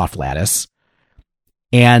Microsoft Lattice,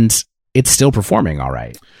 and it's still performing all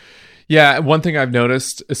right. Yeah, one thing I've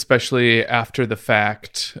noticed, especially after the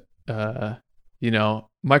fact,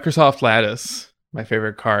 Microsoft Lattice, my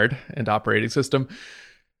favorite card and operating system,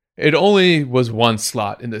 it only was one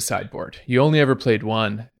slot in the sideboard. You only ever played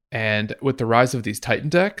one. And with the rise of these Titan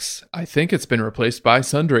decks, I think it's been replaced by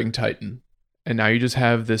Sundering Titan. And now you just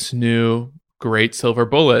have this new great silver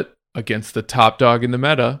bullet against the top dog in the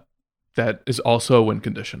meta that is also a win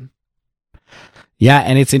condition. Yeah,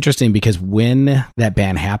 and it's interesting because when that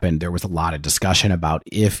ban happened, there was a lot of discussion about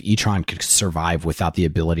if e-tron could survive without the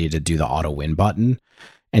ability to do the auto win button.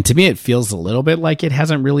 And to me, it feels a little bit like it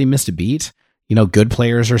hasn't really missed a beat. You know, good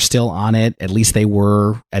players are still on it. At least they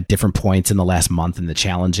were at different points in the last month in the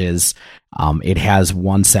challenges. It has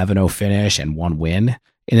 1-7-0 finish and 1 win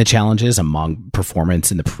in the challenges among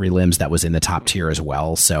performance in the prelims that was in the top tier as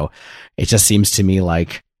well. So it just seems to me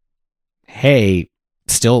like, hey,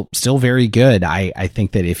 still very good. I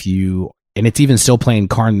think that if you, and it's even still playing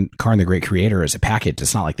Karn the Great Creator as a package.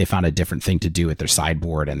 It's not like they found a different thing to do with their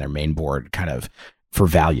sideboard and their main board kind of for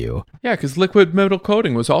value. Yeah, because liquid metal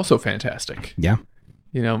coating was also fantastic. Yeah.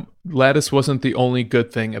 You know, Lattice wasn't the only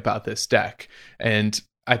good thing about this deck. And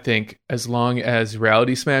I think as long as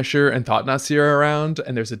Reality Smasher and Thought-Knot are around,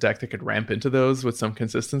 and there's a deck that could ramp into those with some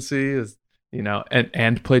consistency,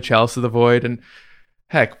 and play Chalice of the Void, and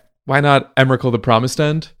heck, why not Emrakul the Promised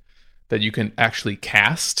End that you can actually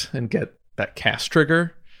cast and get that cast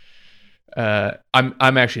trigger? I'm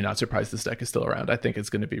actually not surprised this deck is still around. I think it's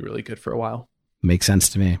going to be really good for a while. Makes sense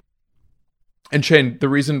to me. And Shane, the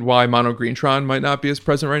reason why Mono Greentron might not be as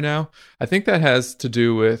present right now, I think that has to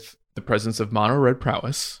do with the presence of Mono Red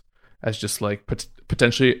Prowess as just like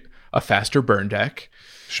potentially a faster burn deck.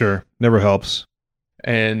 Sure, never helps.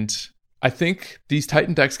 And I think these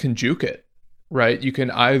Titan decks can juke it. Right, you can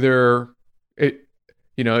either,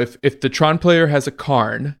 if the Tron player has a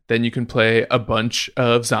Karn, then you can play a bunch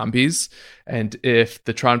of zombies, and if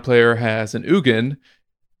the Tron player has an Ugin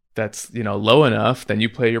that's low enough, then you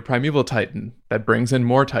play your Primeval Titan that brings in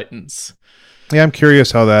more Titans. Yeah, I'm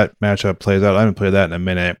curious how that matchup plays out. I haven't played that in a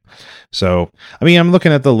minute, so I'm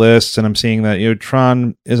looking at the list and I'm seeing that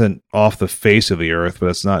Tron isn't off the face of the earth, but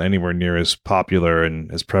it's not anywhere near as popular and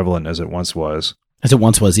as prevalent as it once was. As it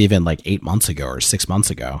once was even like 8 months ago or 6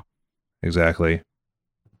 months ago. Exactly.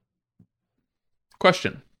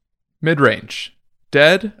 Question. Mid-range.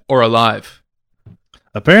 Dead or alive?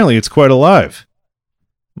 Apparently it's quite alive.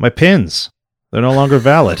 My pins. They're no longer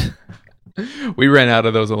valid. We ran out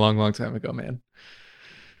of those a long, long time ago, man.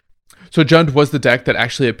 So Jund was the deck that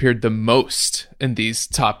actually appeared the most in these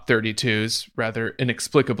top 32s, rather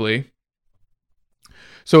inexplicably.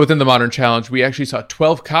 So within the Modern Challenge, we actually saw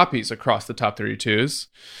 12 copies across the top 32s.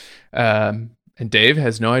 And Dave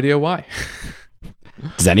has no idea why.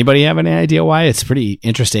 Does anybody have any idea why? It's pretty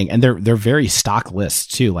interesting. And they're very stock lists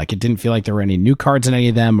too. Like it didn't feel like there were any new cards in any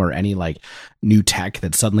of them or any like new tech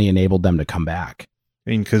that suddenly enabled them to come back.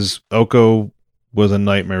 Because Oko was a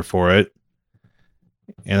nightmare for it.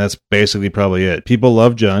 And that's basically probably it. People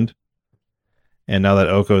love Jund. And now that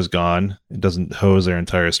Oko's gone, it doesn't hose their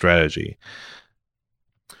entire strategy.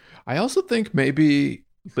 I also think maybe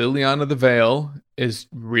Liliana the Veil is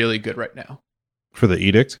really good right now. For the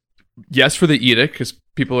Edict? yes, for the Edict, because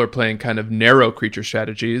people are playing kind of narrow creature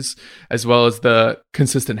strategies, as well as the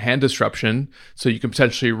consistent hand disruption. So you can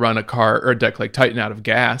potentially run a card or a deck like Titan out of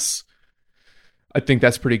gas. I think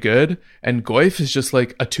that's pretty good. And Goyf is just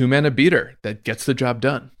like a 2-mana beater that gets the job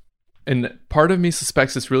done. And part of me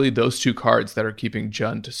suspects it's really those two cards that are keeping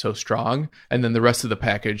Jund so strong. And then the rest of the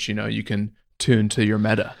package, you can tune to your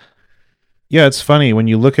meta. Yeah, it's funny when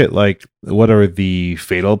you look at like what are the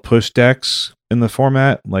fatal push decks in the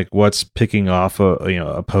format, like what's picking off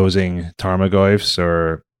opposing Tarmogoyfs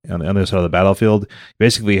or on the other side of the battlefield. You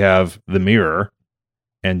basically have the Mirror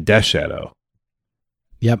and Death Shadow.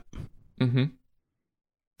 Yep. Mm-hmm.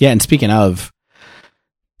 Yeah, and speaking of,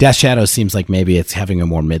 Death Shadow seems like maybe it's having a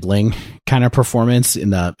more middling kind of performance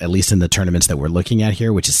at least in the tournaments that we're looking at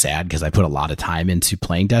here, which is sad because I put a lot of time into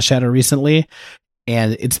playing Death Shadow recently.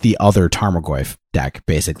 And it's the other Tarmogoyf deck,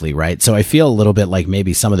 basically, right? So I feel a little bit like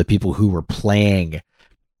maybe some of the people who were playing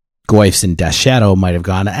Goyfs in Death Shadow might have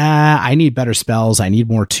gone, I need better spells. I need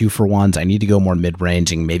more 2-for-1s. I need to go more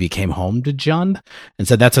mid-range, and maybe came home to Jund. And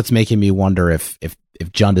so that's what's making me wonder if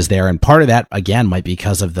Jund is there. And part of that, again, might be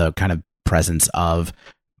because of the kind of presence of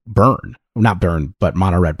Burn. Not Burn, but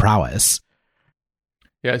Mono Red Prowess.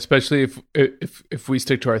 Yeah, especially if we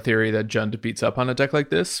stick to our theory that Jund beats up on a deck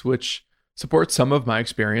like this, which supports some of my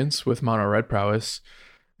experience with Mono Red Prowess,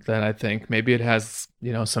 then I think maybe it has,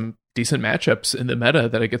 some decent matchups in the meta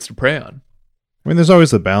that it gets to prey on. I mean, there's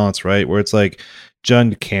always the balance, right? Where it's like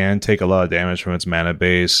Jund can take a lot of damage from its mana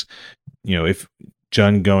base. If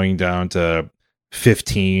Jund going down to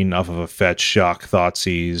 15 off of a fetch shock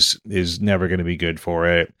Thoughtseize is never going to be good for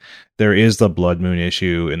it. There is the Blood Moon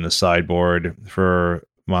issue in the sideboard for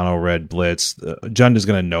Mono Red Blitz. Jund is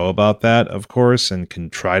going to know about that, of course, and can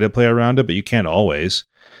try to play around it, but you can't always.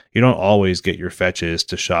 You don't always get your fetches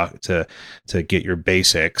to shock to get your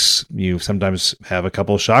basics. You sometimes have a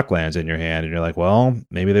couple of shock lands in your hand, and you're like, well,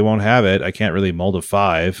 maybe they won't have it. I can't really mold a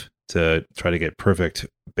 5 to try to get perfect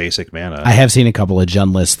basic mana. I have seen a couple of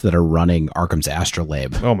Jund lists that are running Arkham's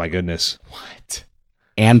Astrolabe. Oh my goodness. What?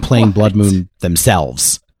 And playing Blood Moon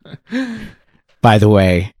themselves. By the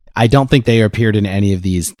way, I don't think they appeared in any of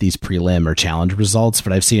these prelim or challenge results,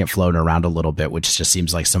 but I've seen it floating around a little bit, which just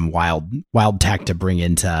seems like some wild tech to bring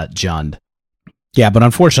into Jund. Yeah, but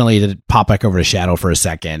unfortunately, to pop back over to Shadow for a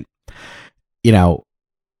second,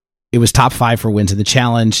 it was top 5 for wins in the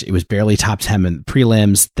challenge. It was barely top 10 in the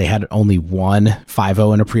prelims. They had only one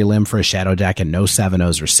 5-0 in a prelim for a Shadow deck and no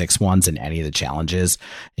 7-0s or 6-1s in any of the challenges.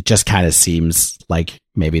 It just kind of seems like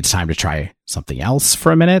maybe it's time to try something else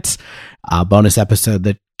for a minute. Bonus episode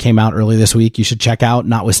that came out early this week you should check out,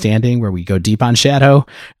 Notwithstanding, where we go deep on Shadow.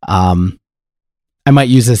 I might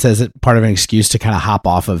use this as part of an excuse to kind of hop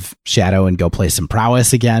off of Shadow and go play some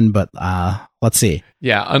Prowess again, but let's see.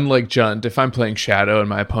 Yeah, unlike Jund, if I'm playing Shadow and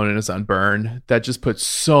my opponent is on Burn, that just puts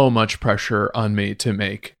so much pressure on me to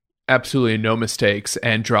make absolutely no mistakes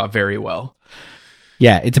and draw very well.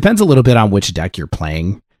 Yeah, it depends a little bit on which deck you're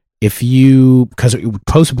playing. Because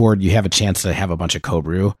post board, you have a chance to have a bunch of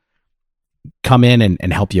Kobru come in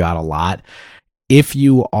and help you out a lot. If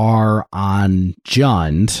you are on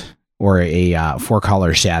Jund or a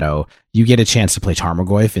 4-color Shadow, you get a chance to play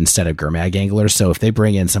Tarmogoyf instead of Gurmag Angler. So if they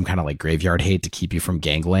bring in some kind of like graveyard hate to keep you from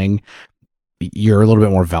gangling, you're a little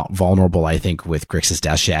bit more vulnerable, I think, with Grixis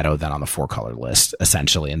Death Shadow than on the 4-color list,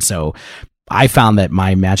 essentially. And so I found that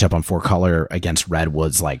my matchup on 4-color against red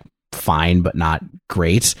was like fine, but not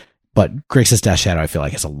great. But Grixis Death Shadow, I feel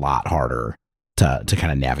like, is a lot harder to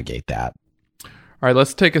kind of navigate that. All right,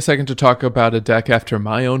 let's take a second to talk about a deck after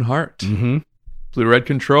my own heart. Mm-hmm. Blue-Red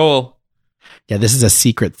Control. Yeah, this is a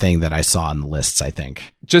secret thing that I saw in the lists, I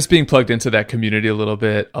think. Just being plugged into that community a little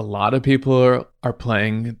bit, a lot of people are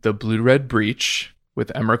playing the Blue-Red Breach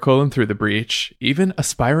with Emrakul and Through the Breach. Even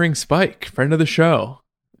Aspiring Spike, friend of the show,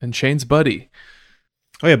 and Shane's buddy.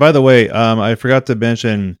 Oh yeah, by the way, I forgot to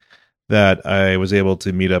mention that I was able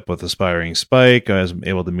to meet up with Aspiring Spike. I was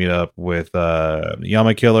able to meet up with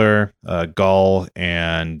Yamakiller, Gull,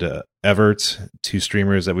 and Evert, 2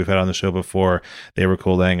 streamers that we've had on the show before. They were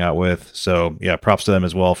cool to hang out with. So yeah, props to them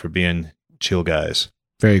as well for being chill guys.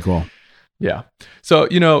 Very cool. Yeah. So,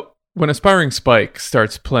 when Aspiring Spike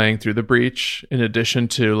starts playing Through the Breach, in addition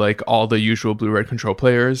to like all the usual Blue-Red Control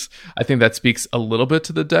players, I think that speaks a little bit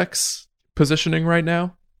to the deck's positioning right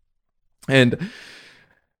now. And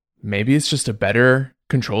maybe it's just a better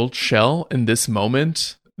controlled shell in this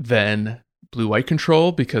moment than Blue-White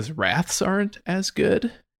Control because Wraths aren't as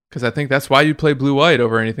good. Because I think that's why you play Blue-White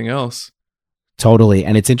over anything else. Totally.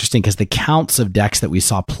 And it's interesting because the counts of decks that we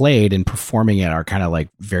saw played and performing at our kind of like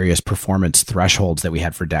various performance thresholds that we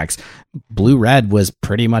had for decks, Blue-Red was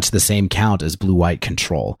pretty much the same count as Blue-White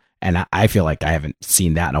Control. And I feel like I haven't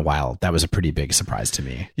seen that in a while. That was a pretty big surprise to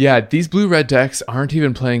me. Yeah, these blue-red decks aren't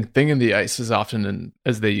even playing Thing in the Ice as often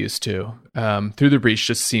as they used to. Through the Breach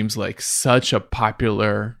just seems like such a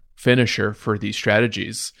popular finisher for these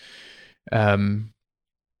strategies. And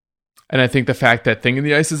I think the fact that Thing in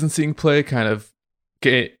the Ice isn't seeing play kind of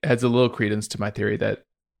adds a little credence to my theory that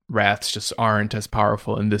Wraths just aren't as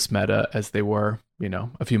powerful in this meta as they were,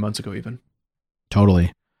 a few months ago even.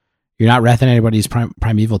 Totally. You're not wrathing anybody's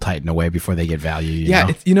Primeval Titan away before they get value.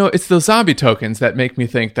 Yeah, it's those zombie tokens that make me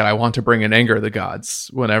think that I want to bring in Anger of the Gods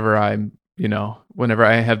whenever I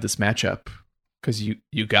have this matchup. Because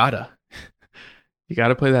you gotta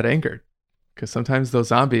play that Anger. Because sometimes those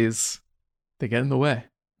zombies, they get in the way.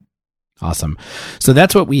 Awesome. So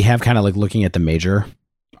that's what we have kind of like looking at the major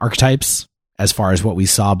archetypes as far as what we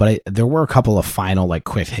saw. But there were a couple of final like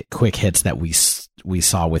quick hits that we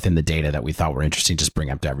saw within the data that we thought were interesting to just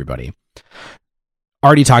bring up to everybody.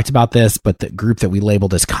 Already talked about this, but the group that we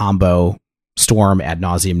labeled as combo Storm, Ad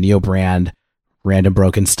Nauseam, Neobrand, Random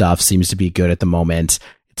Broken Stuff seems to be good at the moment.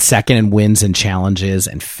 It's second in wins and challenges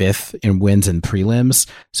and fifth in wins and prelims.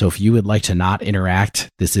 So if you would like to not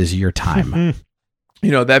interact, this is your time.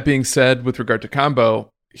 That being said, with regard to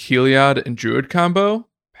combo, Heliod and Druid combo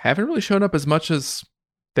haven't really shown up as much as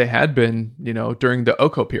they had been, during the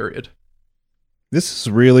Oko period. This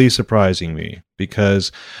is really surprising me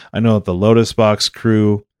because I know the Lotus Box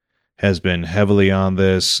crew has been heavily on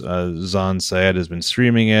this. Zan Syed has been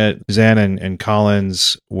streaming it. Zan and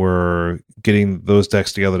Collins were getting those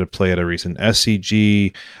decks together to play at a recent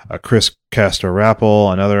SCG. Chris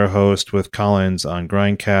Castor-Rappel, another host with Collins on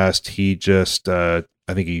Grindcast, he just, I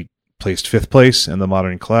think he placed 5th place in the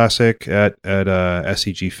Modern Classic at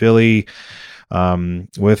SCG Philly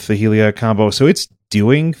with the Heliod combo. So it's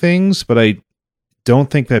doing things, but I don't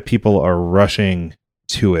think that people are rushing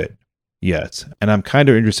to it yet. And I'm kind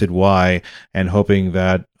of interested why and hoping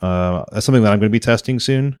that that's something that I'm going to be testing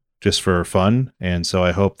soon just for fun. And so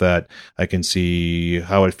I hope that I can see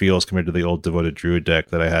how it feels compared to the old Devoted Druid deck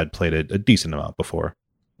that I had played a decent amount before.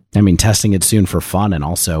 I mean, testing it soon for fun and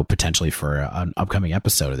also potentially for an upcoming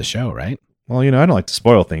episode of the show, right? Well, I don't like to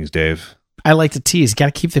spoil things, Dave. I like to tease.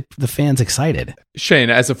 Got to keep the fans excited. Shane,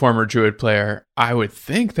 as a former Druid player, I would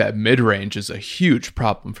think that mid-range is a huge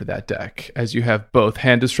problem for that deck, as you have both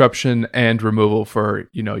hand disruption and removal for,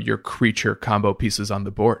 your creature combo pieces on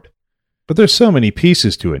the board. But there's so many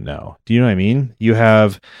pieces to it now. Do you know what I mean? You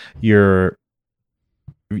have your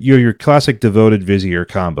classic Devoted Vizier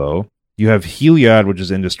combo. You have Heliod, which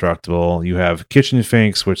is indestructible. You have Kitchen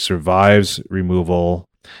Finks, which survives removal.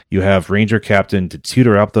 You have Ranger Captain to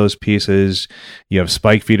tutor up those pieces. You have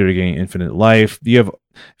Spike Feeder to gain infinite life. You have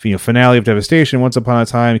Finale of Devastation, Once Upon a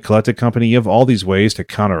Time, Collected Company. You have all these ways to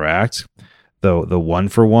counteract the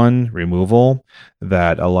 1-for-1 removal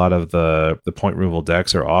that a lot of the point removal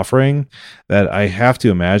decks are offering, that I have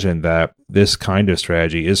to imagine that this kind of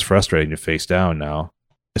strategy is frustrating to face down now.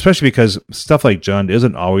 Especially because stuff like Jund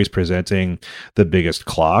isn't always presenting the biggest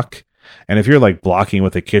clock. And if you're like blocking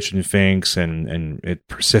with the Kitchen Finks and it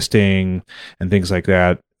persisting and things like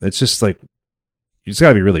that, it's just like, it's got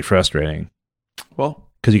to be really frustrating. Well,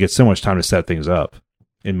 because you get so much time to set things up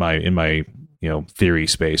in my theory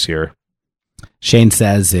space here. Shane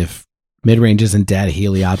says if mid-range isn't dead,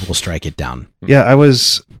 Heliod will strike it down. Yeah,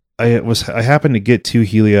 I happened to get 2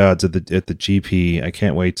 Heliods at the GP. I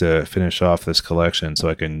can't wait to finish off this collection so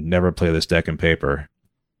I can never play this deck in paper.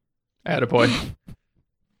 Attaboy.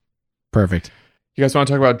 Perfect. You guys want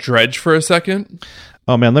to talk about Dredge for a second?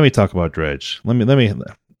 Oh man, let me talk about Dredge. Let me.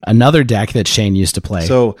 Another deck that Shane used to play.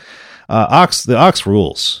 So, the Ox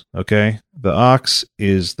rules. Okay, the Ox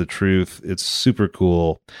is the truth. It's super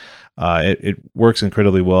cool. It works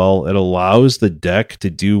incredibly well. It allows the deck to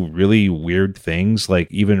do really weird things,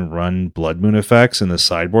 like even run Blood Moon effects in the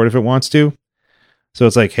sideboard if it wants to. So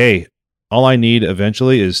it's like, hey, all I need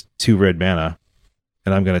eventually is 2 red mana,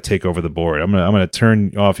 and I'm going to take over the board. I'm going to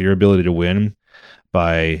turn off your ability to win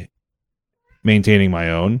by maintaining my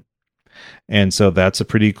own. And so that's a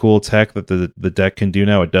pretty cool tech that the deck can do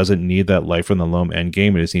now. It doesn't need that Life from the Loam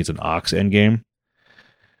endgame. It just needs an Ox endgame.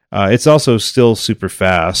 It's also still super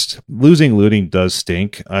fast. Losing looting does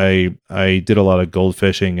stink. I did a lot of gold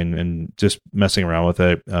fishing and just messing around with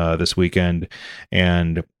it this weekend.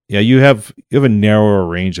 And yeah, you have a narrower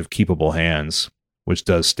range of keepable hands, which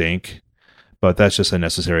does stink. But that's just a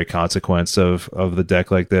necessary consequence of the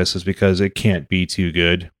deck like this, is because it can't be too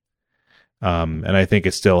good. And I think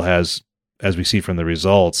it still has, as we see from the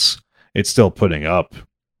results, it's still putting up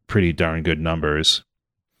pretty darn good numbers.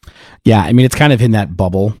 Yeah, I mean, it's kind of in that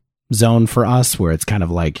bubble zone for us where it's kind of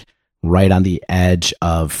like right on the edge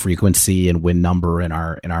of frequency and win number in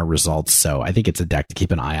our results. So I think it's a deck to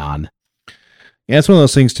keep an eye on. Yeah, it's one of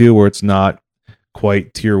those things too where it's not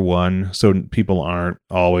quite tier 1, so people aren't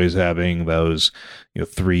always having those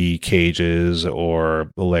 3 cages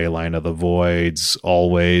or the Ley Line of the Voids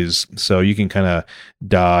always, so you can kind of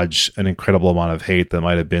dodge an incredible amount of hate that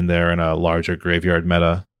might have been there in a larger graveyard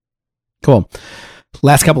meta. Cool.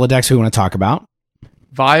 Last couple of decks we want to talk about.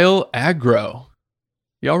 Vile Aggro.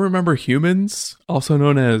 Y'all remember Humans, also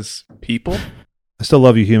known as People? I still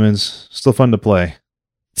love you, Humans. Still fun to play.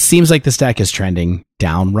 Seems like this deck is trending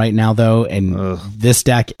down right now, though, and this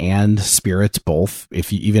deck and Spirits both,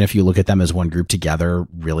 even if you look at them as one group together,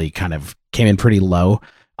 really kind of came in pretty low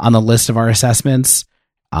on the list of our assessments.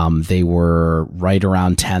 They were right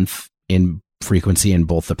around 10th in frequency in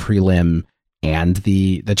both the prelim and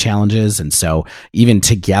the challenges, and so even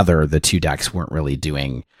together, the two decks weren't really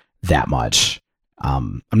doing that much.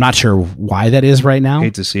 I'm not sure why that is right now.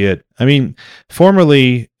 Hate to see it. I mean,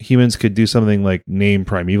 formerly Humans could do something like name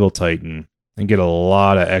Primeval Titan and get a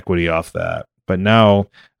lot of equity off that. But now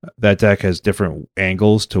that deck has different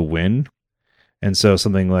angles to win. And so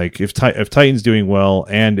something like if Titan's doing well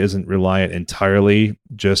and isn't reliant entirely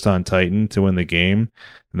just on Titan to win the game,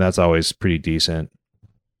 then that's always pretty decent.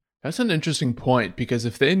 That's an interesting point, because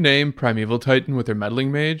if they name Primeval Titan with their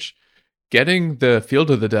Meddling Mage, getting the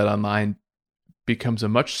Field of the Dead online becomes a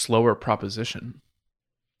much slower proposition.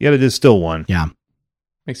 Yet it is still one. Yeah.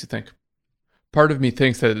 Makes you think. Part of me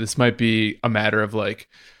thinks that this might be a matter of like,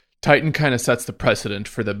 Titan kind of sets the precedent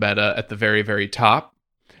for the meta at the very, very top.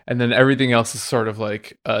 And then everything else is sort of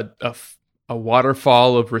like a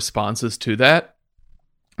waterfall of responses to that.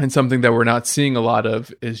 And something that we're not seeing a lot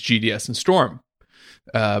of is GDS and Storm.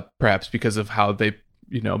 Perhaps because of how they,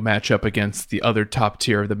 match up against the other top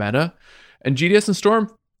tier of the meta. And GDS and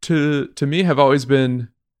Storm, to me, have always been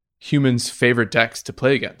Humans' favorite decks to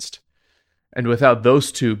play against. And without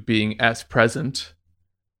those two being as present,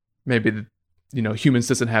 maybe Humans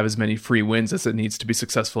doesn't have as many free wins as it needs to be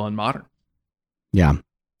successful in Modern. Yeah.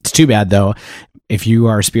 It's too bad, though. If you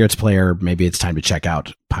are a Spirits player, maybe it's time to check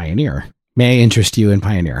out Pioneer. May I interest you in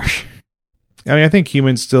Pioneer? I mean, I think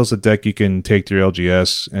Humans still is a deck you can take to your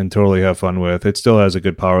LGS and totally have fun with. It still has a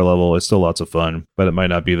good power level. It's still lots of fun, but it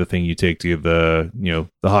might not be the thing you take to the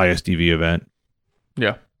highest DV event.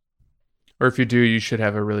 Yeah. Or if you do, you should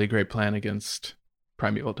have a really great plan against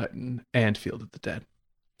Primeval Titan and Field of the Dead.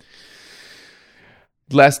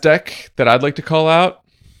 Last deck that I'd like to call out.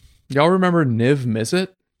 Y'all remember Niv Mizzet?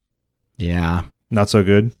 Yeah. Not so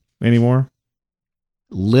good anymore.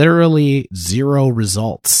 Literally 0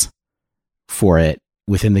 results for it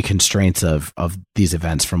within the constraints of these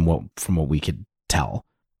events from what we could tell.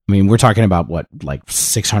 I mean, we're talking about like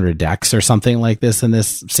 600 decks or something like this in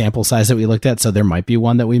this sample size that we looked at. So there might be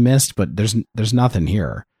one that we missed, but there's nothing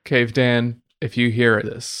here. Cave Dan, if you hear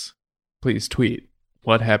this, please tweet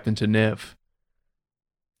what happened to Niv.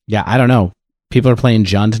 Yeah, I don't know. People are playing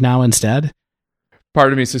Jund now instead.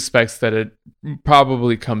 Part of me suspects that it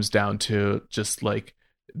probably comes down to just like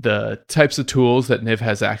the types of tools that Niv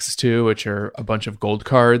has access to, which are a bunch of gold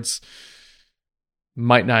cards,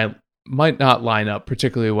 might not line up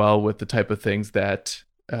particularly well with the type of things that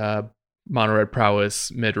Mono Red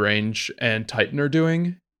Prowess, Midrange, and Titan are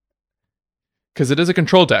doing. Because it is a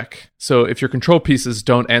control deck. So if your control pieces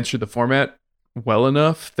don't answer the format well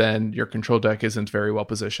enough, then your control deck isn't very well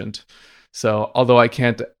positioned. So although I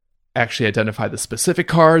can't actually identify the specific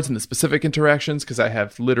cards and the specific interactions, because I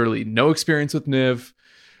have literally no experience with Niv,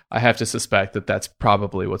 I have to suspect that that's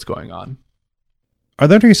probably what's going on. Are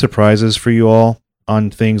there any surprises for you all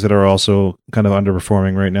on things that are also kind of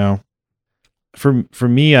underperforming right now? For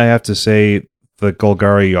me, I have to say the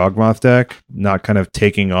Golgari Yawgmoth deck not kind of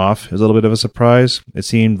taking off is a little bit of a surprise. It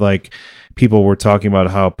seemed like people were talking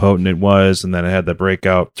about how potent it was, and then it had the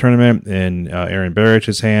breakout tournament in Aaron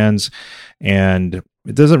Barich's hands, and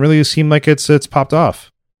it doesn't really seem like it's popped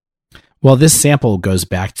off. Well, this sample goes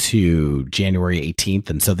back to January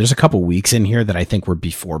 18th, and so there's a couple weeks in here that I think were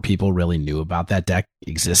before people really knew about that deck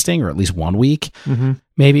existing, or at least 1 week,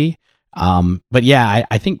 maybe. But yeah,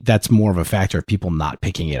 I think that's more of a factor of people not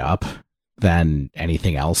picking it up than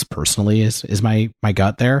anything else. Personally, is my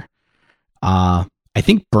gut there. I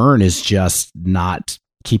think Burn is just not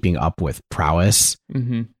keeping up with Prowess,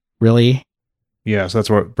 really. Yeah, so that's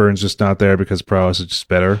what Burn's just not there because Prowess is just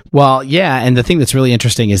better. Well, yeah, and the thing that's really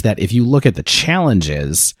interesting is that if you look at the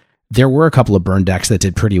challenges, there were a couple of Burn decks that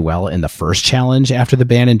did pretty well in the first challenge after the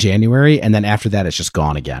ban in January, and then after that, it's just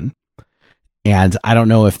gone again. And I don't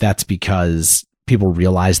know if that's because people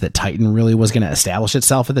realized that Titan really was going to establish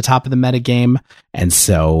itself at the top of the meta game. And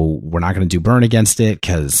so we're not going to do burn against it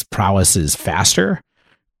because prowess is faster,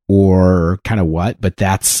 or kind of what. But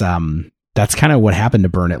that's kind of what happened to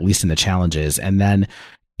burn, at least in the challenges. And then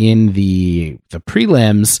in the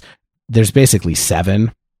prelims, there's basically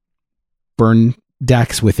 7 burn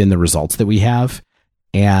decks within the results that we have.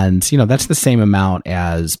 And, that's the same amount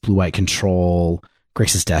as Blue-White Control,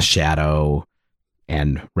 Grixis Death Shadow,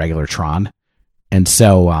 and regular Tron. And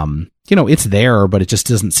so, it's there, but it just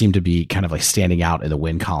doesn't seem to be kind of like standing out in the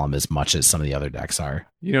win column as much as some of the other decks are.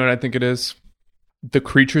 You know what I think it is? The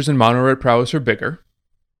creatures in Mono Red Prowess are bigger,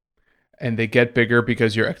 and they get bigger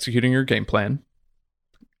because you're executing your game plan,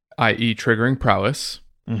 i.e. triggering Prowess.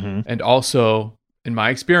 Mm-hmm. And also, in my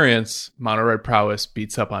experience, Mono Red Prowess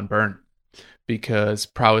beats up on burn because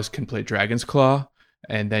Prowess can play Dragon's Claw,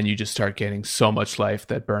 and then you just start getting so much life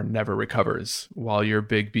that burn never recovers, while your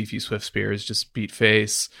big beefy Swift Spears just beat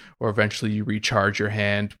face, or eventually you recharge your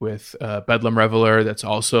hand with Bedlam Reveler that's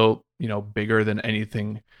also, bigger than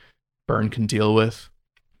anything burn can deal with.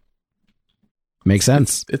 Makes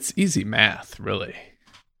sense. It's easy math, really.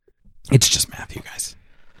 It's just math, you guys.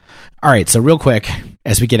 All right, so real quick,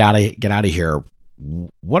 as we get out of here,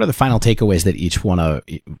 what are the final takeaways that each one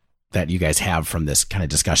that you guys have from this kind of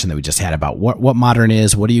discussion that we just had about what Modern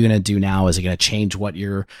is? What are you going to do now? Is it going to change what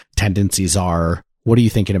your tendencies are? What are you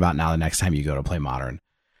thinking about now the next time you go to play Modern?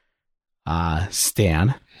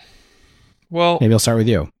 Stan? Well, maybe I'll start with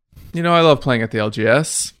you. I love playing at the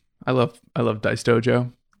LGS. I love Dice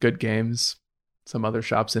Dojo. Good games. Some other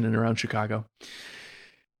shops in and around Chicago.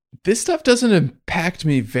 This stuff doesn't impact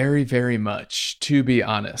me very, very much, to be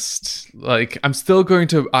honest. Like, I'm still going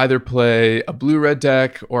to either play a blue-red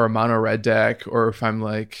deck or a mono-red deck, or if I'm,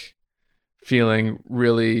 feeling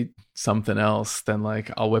really something else, then,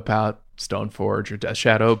 I'll whip out Stoneforge or Death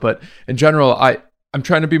Shadow. But in general, I'm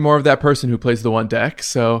trying to be more of that person who plays the one deck,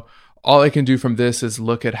 so all I can do from this is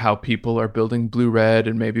look at how people are building blue-red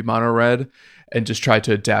and maybe mono-red, and just try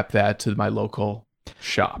to adapt that to my local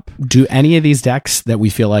shop. Do any of these decks that we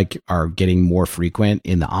feel like are getting more frequent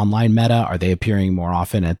in the online meta, are they appearing more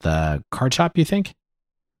often at the card shop, you think?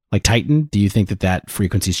 Like Titan, do you think that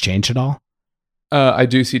frequency's changed at all? I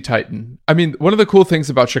do see Titan. I mean, one of the cool things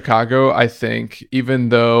about Chicago, I think, even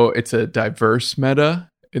though it's a diverse meta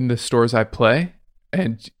in the stores I play,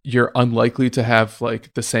 and you're unlikely to have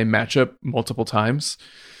the same matchup multiple times,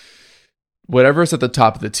 whatever's at the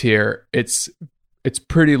top of the tier, it's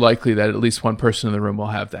pretty likely that at least one person in the room will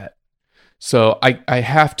have that. So I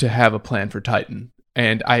have to have a plan for Titan.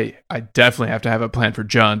 And I definitely have to have a plan for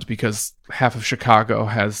Jund, because half of Chicago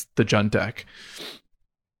has the Jund deck.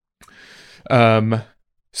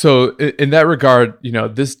 So in that regard,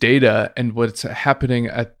 this data and what's happening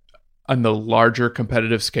on the larger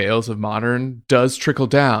competitive scales of Modern does trickle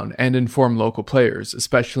down and inform local players,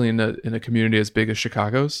 especially in a community as big as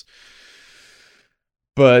Chicago's.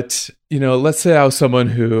 But, let's say I was someone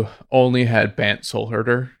who only had Bant Soul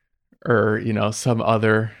Herder or, some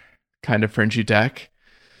other kind of fringy deck.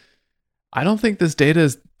 I don't think this data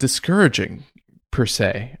is discouraging per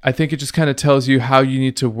se. I think it just kind of tells you how you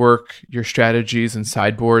need to work your strategies and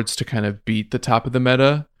sideboards to kind of beat the top of the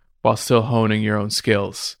meta while still honing your own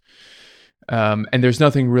skills. And there's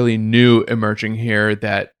nothing really new emerging here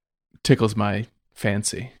that tickles my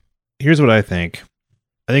fancy. Here's what I think.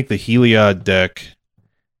 I think the Heliod deck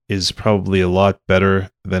is probably a lot better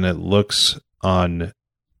than it looks on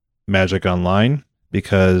Magic Online,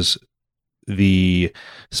 because the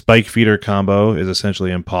Spike Feeder combo is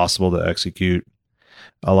essentially impossible to execute.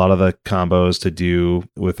 A lot of the combos to do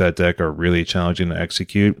with that deck are really challenging to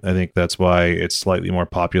execute. I think that's why it's slightly more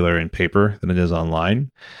popular in paper than it is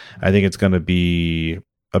online. I think it's going to be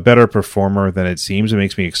a better performer than it seems. It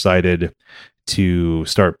makes me excited to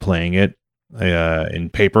start playing it in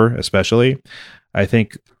paper, especially. I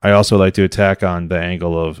think I also like to attack on the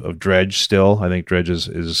angle of Dredge still. I think Dredge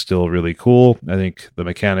is still really cool. I think the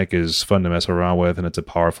mechanic is fun to mess around with, and it's a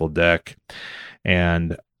powerful deck.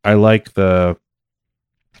 And I like the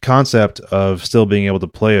concept of still being able to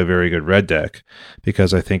play a very good red deck,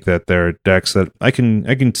 because I think that there are decks that I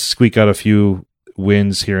can squeak out a few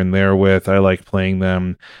wins here and there with. I like playing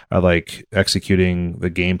them. I like executing the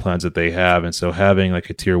game plans that they have, and so having a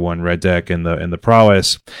tier 1 red deck in the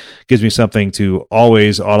prowess gives me something to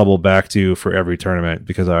always audible back to for every tournament,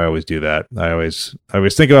 because I always do that. I always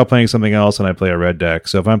think about playing something else, and I play a red deck.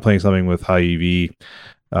 So if I'm playing something with high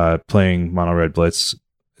EV, playing mono red blitz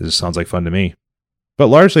sounds like fun to me. But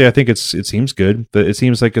largely, I think it seems good. It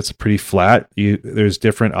seems like it's pretty flat. There's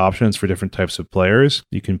different options for different types of players.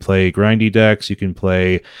 You can play grindy decks. You can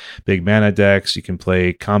play big mana decks. You can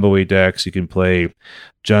play combo-y decks. You can play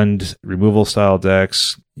Jund removal style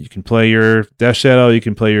decks. You can play your Death Shadow. You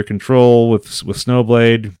can play your control with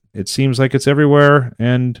Snowblade. It seems like it's everywhere,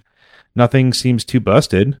 and nothing seems too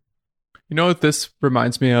busted. You know what this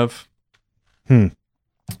reminds me of?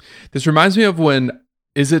 This reminds me of when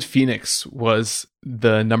Izzet Phoenix was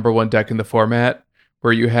the number one deck in the format,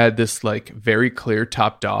 where you had this like very clear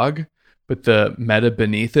top dog, but the meta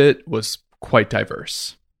beneath it was quite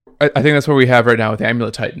diverse. I think that's what we have right now with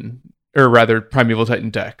Amulet Titan, or rather Primeval Titan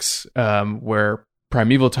decks, where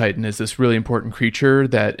Primeval Titan is this really important creature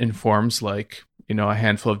that informs like, you know, a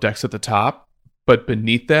handful of decks at the top, but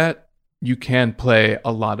beneath that, you can play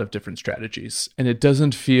a lot of different strategies, and it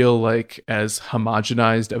doesn't feel like as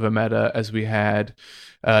homogenized of a meta as we had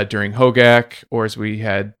during Hogak, or as we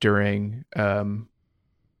had during what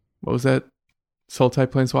was that Sultai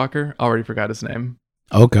Planeswalker? Already forgot his name.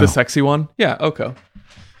 Oko. The sexy one? Yeah, Oko.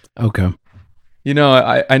 Oko. You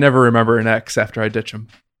know, I never remember an X after I ditch him.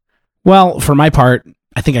 Well, for my part,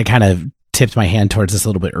 I think I kind of tipped my hand towards this a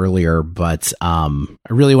little bit earlier, but I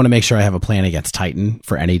really want to make sure I have a plan against Titan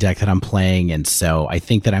for any deck that I'm playing, and so I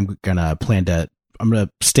think that I'm gonna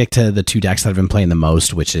stick to the two decks that I've been playing the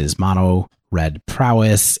most, which is Mono Red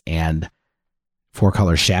Prowess and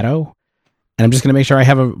 4-color Shadow. And I'm just going to make sure I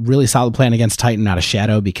have a really solid plan against Titan, not a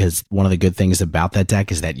Shadow, because one of the good things about that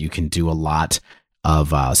deck is that you can do a lot of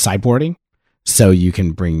sideboarding. So you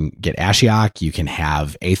can get Ashiok, you can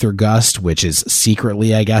have Aether Gust, which is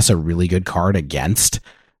secretly, I guess, a really good card against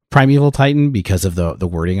Primeval Titan because of the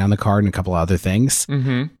wording on the card and a couple of other things.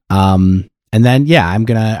 Mm-hmm. And then, yeah, I'm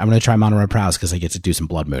gonna try Mono Red Prowess because I get to do some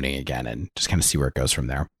blood mooning again and just kind of see where it goes from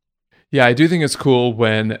there. Yeah, I do think it's cool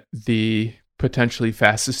when the potentially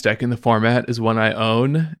fastest deck in the format is one I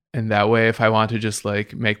own, and that way, if I want to just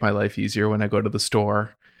like make my life easier when I go to the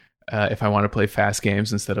store, if I want to play fast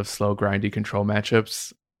games instead of slow, grindy control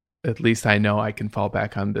matchups, at least I know I can fall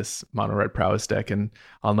back on this Mono Red Prowess deck, and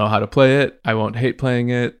I'll know how to play it. I won't hate playing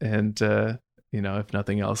it, and you know, if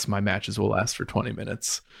nothing else, my matches will last for 20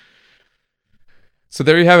 minutes. So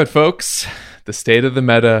there you have it, folks. The state of the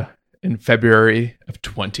meta in February of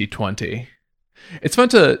 2020. It's fun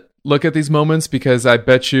to look at these moments because I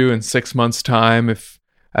bet you in 6 months' time, if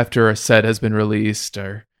after a set has been released,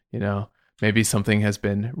 or, you know, maybe something has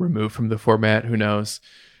been removed from the format, who knows,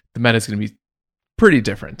 the meta is going to be pretty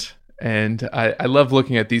different. And I love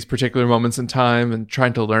looking at these particular moments in time and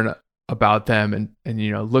trying to learn about them and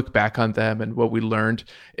you know, look back on them and what we learned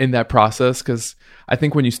in that process. Because I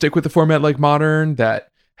think when you stick with a format like Modern that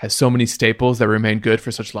has so many staples that remain good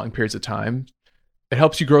for such long periods of time, it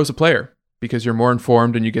helps you grow as a player because you're more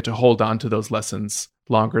informed and you get to hold on to those lessons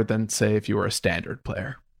longer than, say, if you were a standard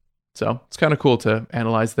player. So it's kind of cool to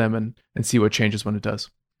analyze them and see what changes when it does.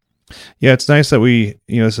 Yeah, it's nice that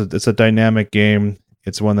it's a dynamic game.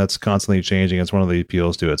 It's one that's constantly changing. It's one of the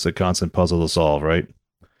appeals to it. It's a constant puzzle to solve, right?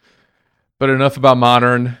 But enough about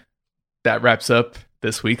Modern. That wraps up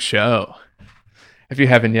this week's show. If you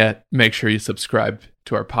haven't yet, make sure you subscribe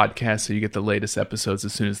to our podcast so you get the latest episodes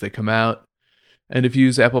as soon as they come out. And if you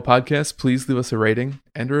use Apple Podcasts, please leave us a rating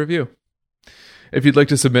and a review. If you'd like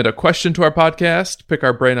to submit a question to our podcast, pick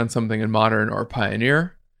our brain on something in Modern or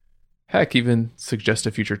Pioneer, heck, even suggest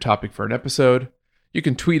a future topic for an episode, you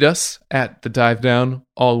can tweet us at TheDiveDown,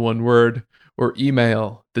 all one word, or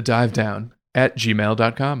email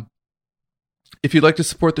thedivedown@gmail.com. If you'd like to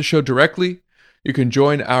support the show directly, you can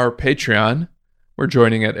join our Patreon, where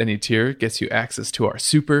joining at any tier gets you access to our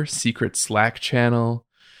super secret Slack channel.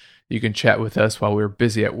 You can chat with us while we're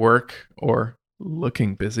busy at work or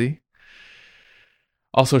looking busy.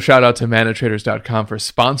 Also, shout out to manatraders.com for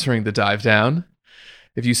sponsoring the Dive Down.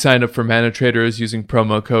 If you sign up for Mana Traders using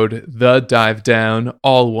promo code THEDIVEDOWN,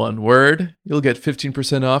 all one word, you'll get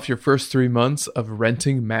 15% off your first 3 months of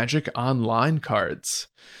renting Magic Online cards.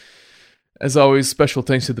 As always, special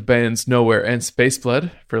thanks to the bands Nowhere and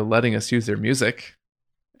Spaceblood for letting us use their music.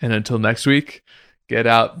 And until next week, get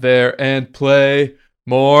out there and play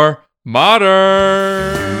more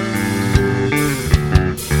Modern!